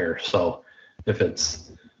to prepare. So if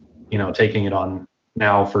it's, taking it on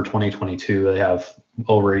now for 2022, they have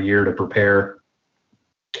over a year to prepare.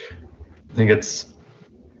 I think it's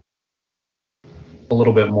a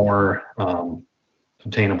little bit more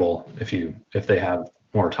obtainable if they have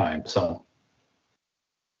more time. So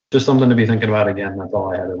just something to be thinking about. Again, that's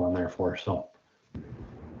all I had it on there for. So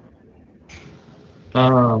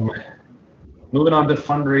moving on to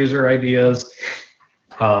fundraiser ideas.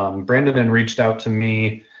 Brandon had reached out to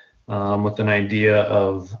me with an idea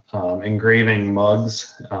of engraving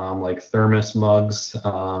mugs, like thermos mugs,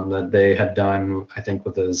 that they had done, I think,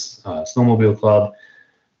 with his snowmobile club.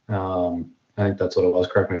 I think that's what it was.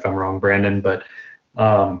 Correct me if I'm wrong, Brandon. But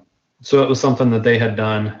so it was something that they had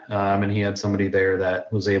done, and he had somebody there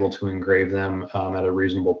that was able to engrave them at a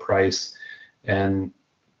reasonable price, and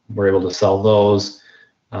we're able to sell those.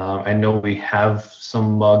 I know we have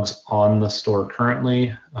some mugs on the store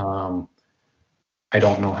currently. I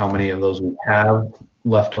don't know how many of those we have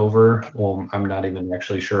left over. Well, I'm not even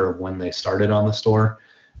actually sure of when they started on the store.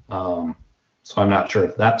 So I'm not sure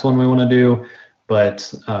if that's one we want to do,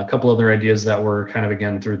 but a couple other ideas that were kind of,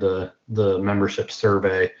 again, through the membership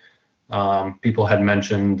survey. People had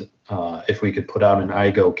mentioned if we could put out an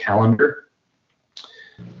IGO calendar.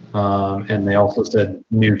 And they also said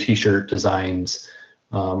new t-shirt designs,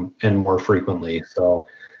 and more frequently. So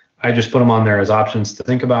I just put them on there as options to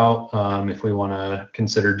think about, if we want to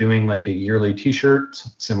consider doing like a yearly t-shirt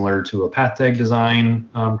similar to a path tag design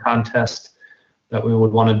contest that we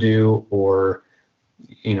would want to do, or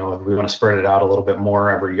if we want to spread it out a little bit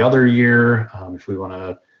more every other year, if we want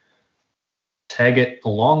to tag it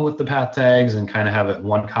along with the path tags and kind of have it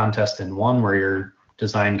one contest in one, where your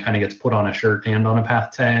design kind of gets put on a shirt and on a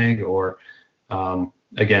path tag, or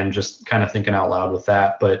again, just kind of thinking out loud with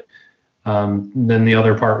that. But then the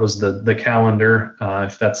other part was the calendar,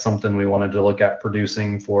 if that's something we wanted to look at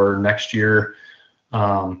producing for next year.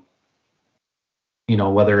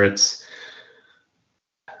 Whether it's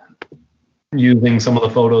using some of the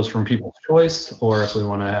photos from people's choice, or if we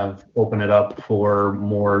want to open it up for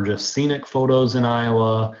more just scenic photos in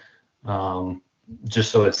Iowa,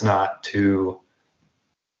 just so it's not too,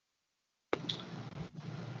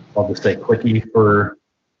 I'll just say, clicky, for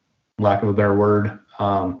lack of a better word,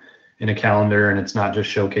 in a calendar, and it's not just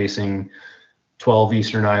showcasing 12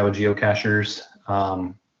 Eastern Iowa geocachers.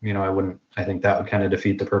 I think that would kind of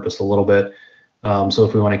defeat the purpose a little bit. So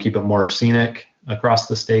if we want to keep it more scenic across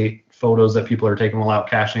the state, photos that people are taking while out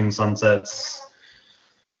caching, sunsets,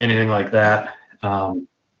 anything like that, I'll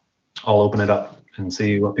open it up and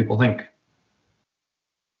see what people think.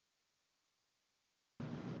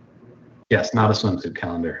 Yes, not a swimsuit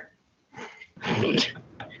calendar.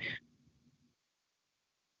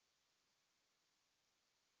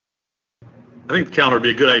 I think the calendar would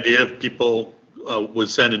be a good idea if people would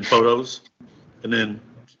send in photos, and then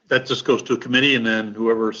that just goes to a committee, and then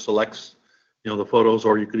whoever selects, the photos,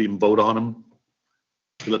 or you could even vote on them.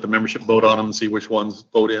 You let the membership vote on them and see which ones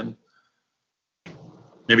vote in.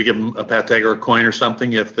 Maybe give them a path tag or a coin or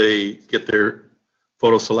something if they get their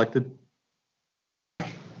photo selected.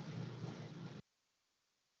 I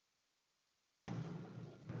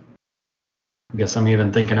guess I'm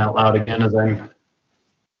even thinking out loud again as I'm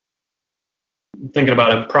thinking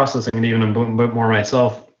about it, processing it even a bit more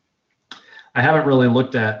myself, I haven't really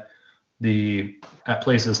looked at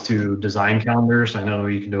places to design calendars. I know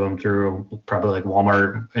you can do them through probably like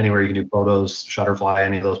Walmart, anywhere you can do photos, Shutterfly,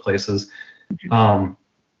 any of those places.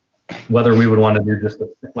 Whether we would want to do just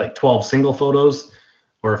like 12 single photos,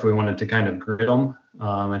 or if we wanted to kind of grid them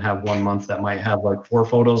and have one month that might have like 4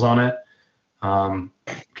 photos on it.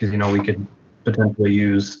 Because, we could potentially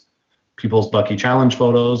use people's Bucky Challenge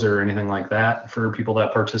photos or anything like that for people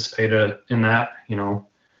that participated in that,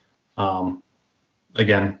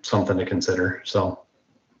 again, something to consider. So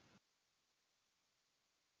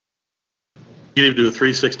You need to do a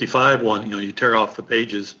 365 one, you tear off the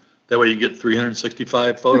pages. That way you get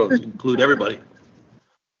 365 photos, include everybody.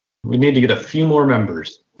 we need to get a few more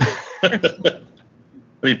members. I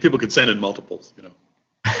mean, people could send in multiples,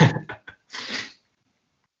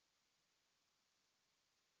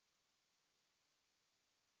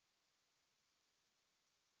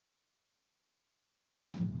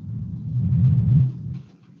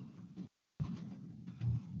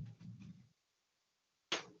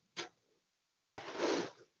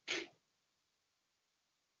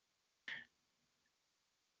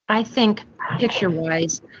 I think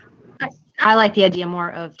picture-wise, I like the idea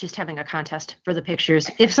more of just having a contest for the pictures.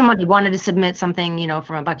 If somebody wanted to submit something,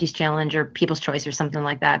 from a Bucky's Challenge or People's Choice or something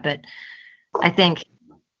like that, but I think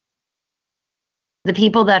the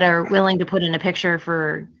people that are willing to put in a picture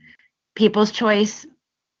for People's Choice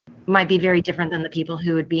might be very different than the people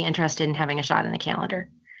who would be interested in having a shot in the calendar.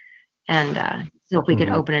 And so if we could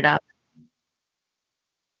open it up.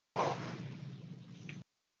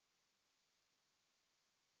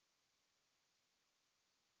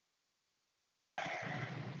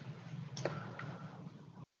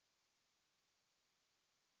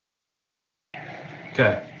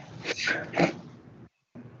 Okay.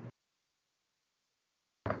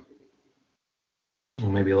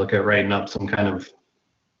 We'll maybe look at writing up some kind of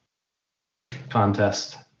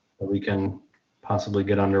contest that we can possibly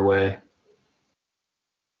get underway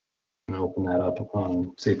and open that up,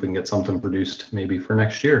 see if we can get something produced maybe for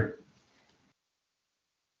next year.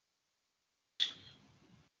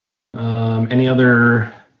 Any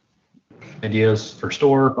other ideas for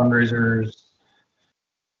store fundraisers?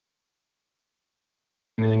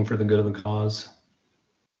 Anything for the good of the cause?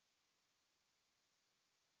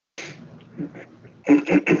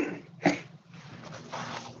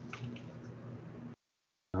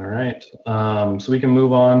 All right, so we can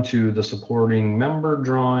move on to the supporting member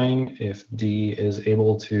drawing if Dee is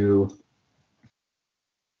able to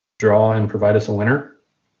draw and provide us a winner,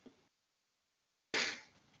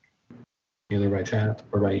 either by chat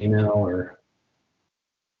or by email or.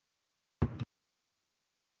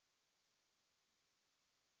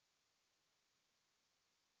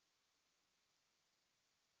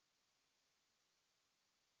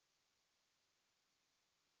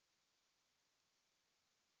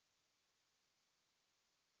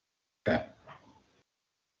 Okay.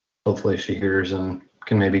 Hopefully she hears and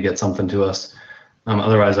can maybe get something to us.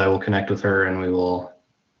 Otherwise, I will connect with her and we will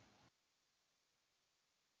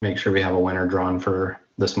make sure we have a winner drawn for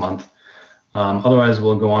this month. Otherwise,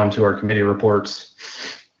 we'll go on to our committee reports.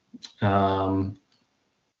 First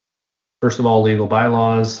of all, legal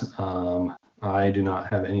bylaws. I do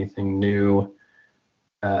not have anything new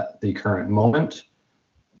at the current moment.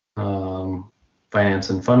 Finance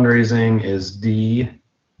and fundraising is D,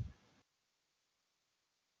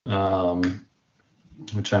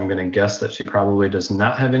 which I'm going to guess that she probably does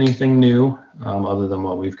not have anything new other than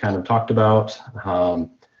what we've kind of talked about.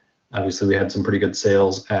 Obviously, we had some pretty good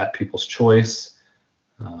sales at People's Choice,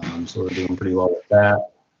 so we're doing pretty well with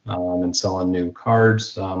that, and selling new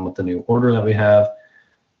cards with the new order that we have.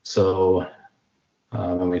 So,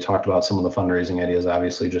 and we talked about some of the fundraising ideas,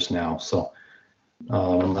 obviously, just now. So,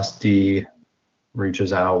 unless Dee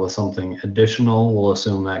reaches out with something additional, we'll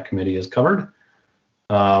assume that committee is covered.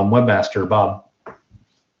 Webmaster, Bob.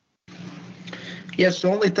 Yes, the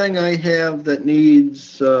only thing I have that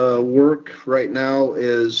needs work right now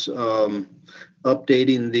is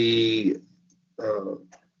updating the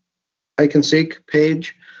I Can Seek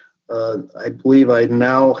page. I believe I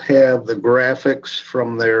now have the graphics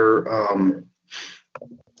from their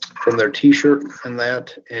T-shirt and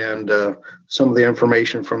that, and some of the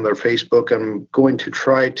information from their Facebook. I'm going to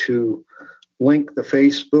try to link the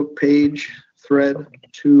Facebook page thread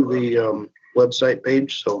to the website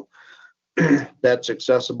page, so that's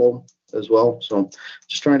accessible as well. So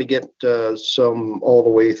just trying to get some all the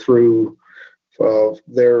way through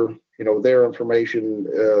their information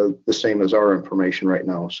the same as our information right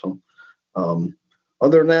now. So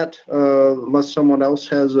Other than that, unless someone else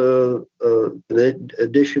has an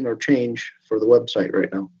addition or change for the website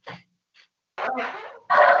right now.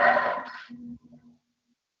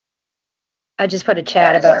 I just put a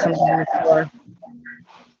chat about something on the floor.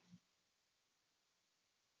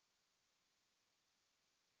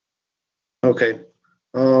 Okay.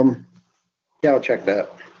 Yeah, I'll check that.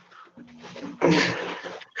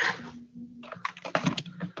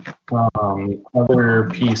 Other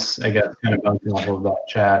piece, I guess, kind of bouncing off of that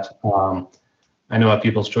chat. I know at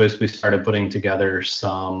People's Choice we started putting together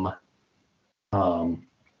some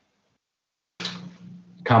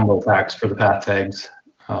combo packs for the path tags.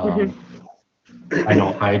 I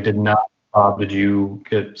know I did not. Did you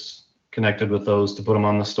get connected with those to put them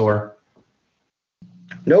on the store?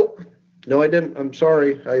 Nope. No, I didn't. I'm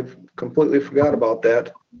sorry. I've completely forgot about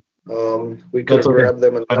that. We could have grabbed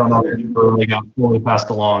them. And I don't know if it really got fully passed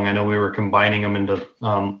along. I know we were combining them into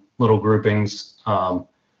little groupings, kind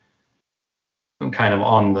of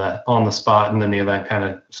on the spot, and then the event kind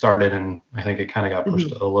of started, and I think it kind of got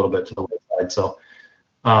pushed a little bit to the side. So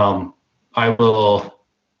I will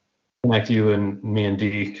connect you, and me and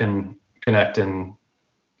Dee can connect and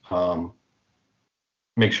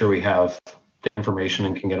make sure we have the information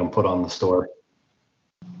and can get them put on the store.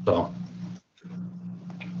 So.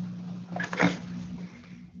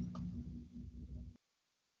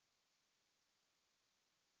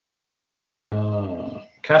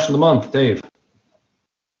 Cash of the month, Dave.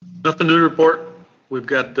 Nothing new to report. We've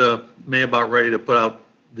got May about ready to put out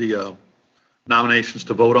the nominations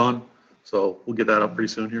to vote on, so we'll get that up pretty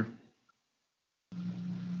soon here.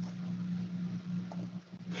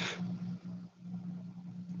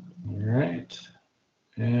 All right.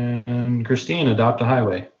 And Christine, Adopt a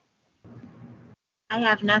Highway. I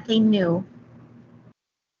have nothing new.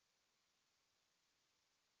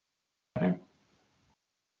 Okay.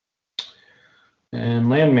 And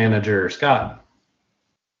Land Manager, Scott.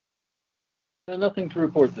 Nothing to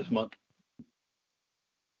report this month.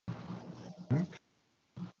 Okay.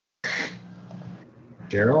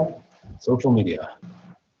 Cheryl, social media.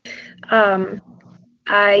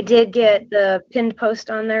 I did get the pinned post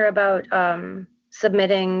on there about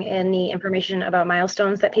submitting any information about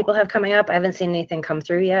milestones that people have coming up. I haven't seen anything come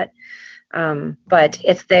through yet, but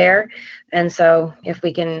it's there. And so if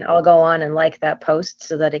we can all go on and like that post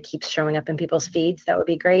so that it keeps showing up in people's feeds, that would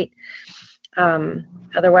be great.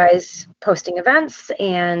 Otherwise, posting events,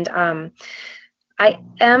 and I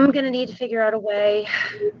am going to need to figure out a way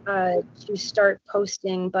to start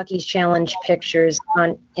posting Bucky's Challenge pictures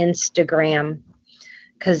on Instagram.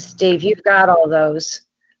 Because, Dave, you've got all those.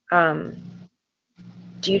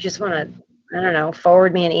 Do you just want to, I don't know,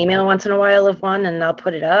 forward me an email once in a while of one and I'll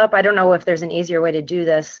put it up? I don't know if there's an easier way to do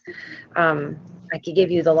this. I could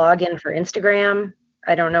give you the login for Instagram.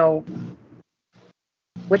 I don't know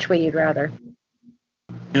which way you'd rather.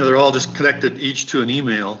 You know, they're all just connected each to an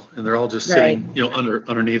email, and they're all just sitting, Right. you know,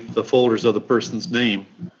 underneath the folders of the person's name.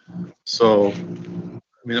 So, I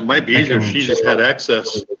mean, it might be easier if she just had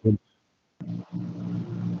access.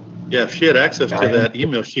 Yeah, if she had access to that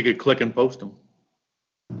email, she could click and post them.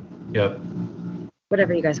 Yep.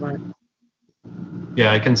 Whatever you guys want.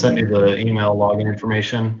 Yeah, I can send you the email login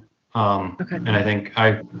information. Okay. And I think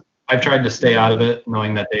I've tried to stay out of it,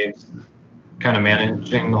 knowing that Dave's kind of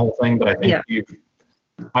managing the whole thing. But I think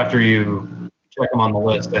after you check them on the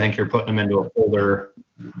list, I think you're putting them into a folder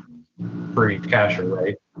for each cacher,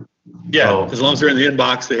 right? Yeah, So, as long as they're in the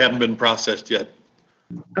inbox, they haven't been processed yet.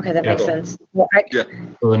 Okay, that makes sense. Well,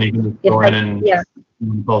 so then you can go in and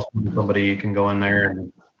post with somebody. You can go in there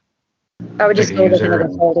and I would just pick go a look user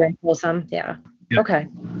into the folder and pull some. Yeah. Yep. Okay.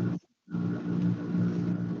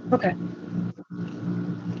 Okay.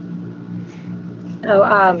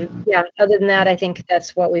 Oh, yeah, other than that, I think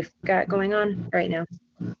that's what we've got going on right now.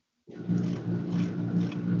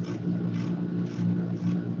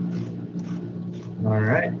 All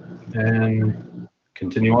right. And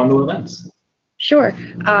continue on to events. Sure.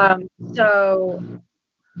 So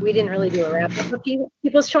we didn't really do a wrap up of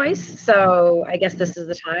People's Choice, so I guess this is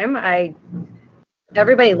the time.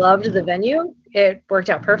 Everybody loved the venue. It worked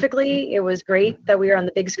out perfectly. It was great that we were on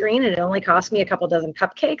the big screen, and it only cost me a couple dozen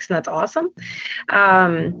cupcakes, and that's awesome.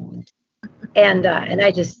 And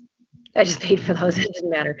I just paid for those. It didn't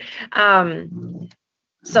matter.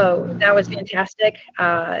 So that was fantastic.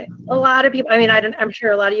 A lot of people, I mean, I'm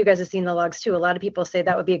sure a lot of you guys have seen the logs too. A lot of people say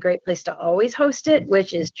that would be a great place to always host it,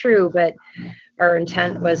 which is true, but our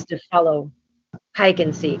intent was to follow hike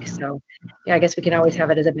and seek. So yeah, I guess we can always have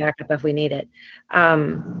it as a backup if we need it.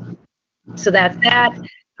 So that's that.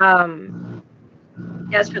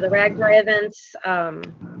 As for the Ragbri events,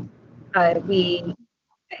 we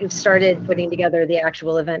I've started putting together the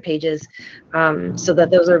actual event pages so that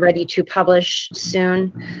those are ready to publish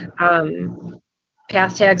soon.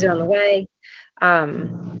 Path tags are on the way.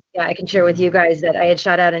 Yeah, I can share with you guys that I had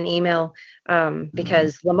shot out an email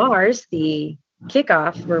because Lamar's, the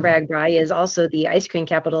kickoff for RAGBRAI, is also the ice cream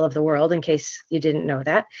capital of the world, in case you didn't know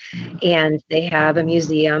that. And they have a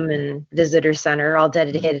museum and visitor center all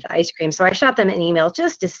dedicated to ice cream. So I shot them an email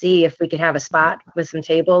just to see if we could have a spot with some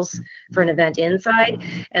tables for an event inside.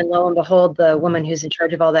 And lo and behold, the woman who's in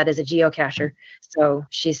charge of all that is a geocacher. So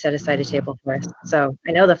she set aside a table for us. So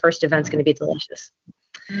I know the first event's going to be delicious.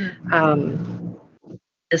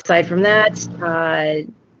 Aside from that,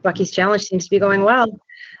 Bucky's Challenge seems to be going well.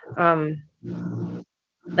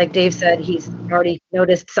 Like Dave said, he's already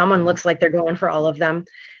noticed someone looks like they're going for all of them.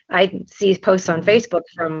 I see posts on Facebook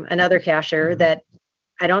from another cacher that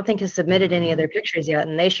I don't think has submitted any of their pictures yet,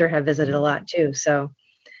 and they sure have visited a lot too. So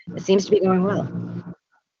it seems to be going well.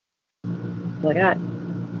 That's all I got.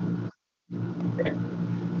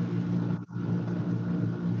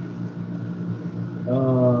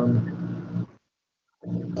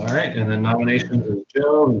 All right, and then nominations is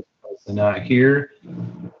Joe, who's also not here.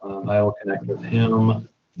 I will connect with him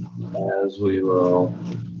as we will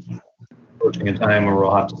approaching a time where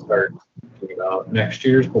we'll have to start thinking about next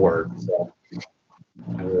year's board. So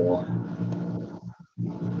I will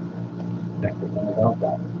connect with him about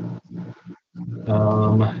that.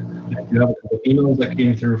 I do have a couple emails that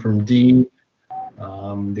came through from Dee.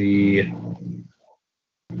 The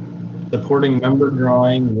supporting member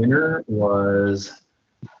drawing winner was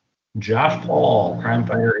Josh Paul, Crime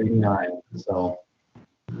Fighter 89. So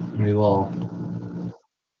we will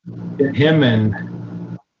get him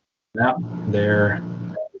and that there.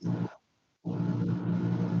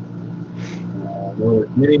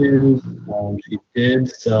 Committee news. She did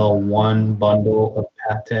sell one bundle of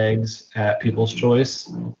path tags at People's Choice.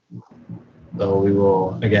 So we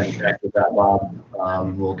will again connect with that, Bob.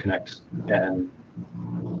 We'll connect and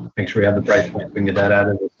make sure we have the price point. We can get that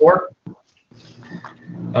added before.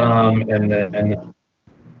 And then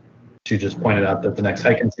she just pointed out that the next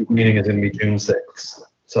Hike and Seek meeting is going to be June 6th.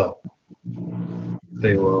 So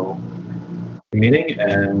they will be meeting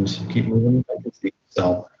and keep moving Hike and Seek.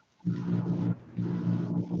 So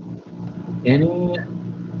any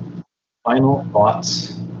final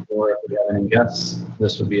thoughts, or if we have any guests,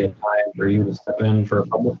 this would be a time for you to step in for a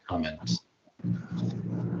public comment.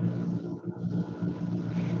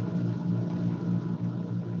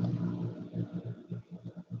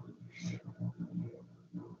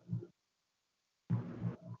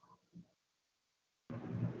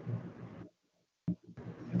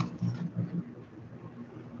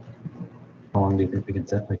 How long do you think we can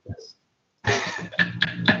sit like this?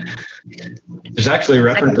 There's actually a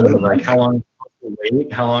reference to like how long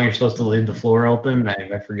you're supposed to leave the floor open.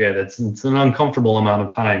 I forget. It's an uncomfortable amount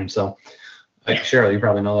of time. So, like Cheryl, you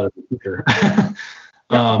probably know that as a teacher.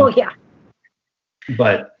 Oh yeah.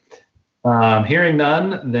 But hearing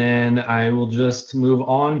none, then I will just move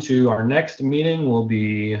on to our next meeting. Will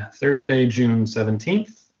be Thursday, June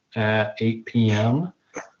 17th at 8 p.m.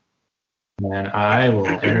 And I will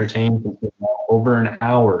entertain over an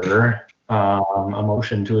hour a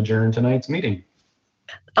motion to adjourn tonight's meeting.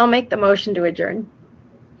 I'll make the motion to adjourn.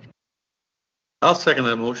 I'll second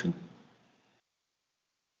that motion.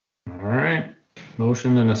 All right.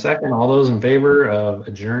 Motion and a second. All those in favor of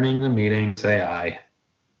adjourning the meeting, say aye.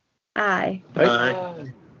 Aye.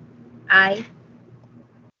 Aye. Aye.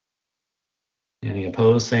 Any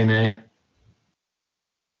opposed, say nay.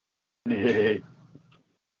 Nay.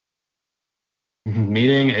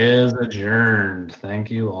 Meeting is adjourned. Thank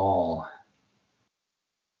you all.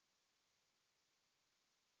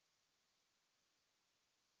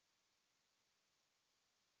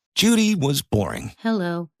 Judy was boring.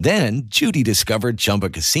 Hello. Then Judy discovered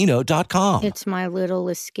ChumbaCasino.com. It's my little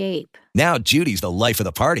escape. Now Judy's the life of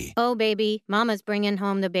the party. Oh, baby, mama's bringing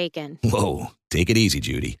home the bacon. Whoa, take it easy,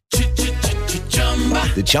 Judy.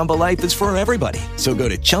 The Chumba life is for everybody. So go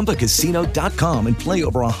to ChumbaCasino.com and play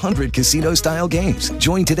over 100 casino-style games.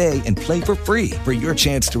 Join today and play for free for your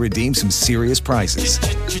chance to redeem some serious prizes.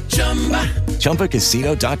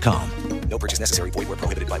 ChumbaCasino.com. No purchase necessary. Void where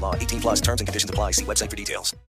prohibited by law. 18+ terms and conditions apply. See website for details.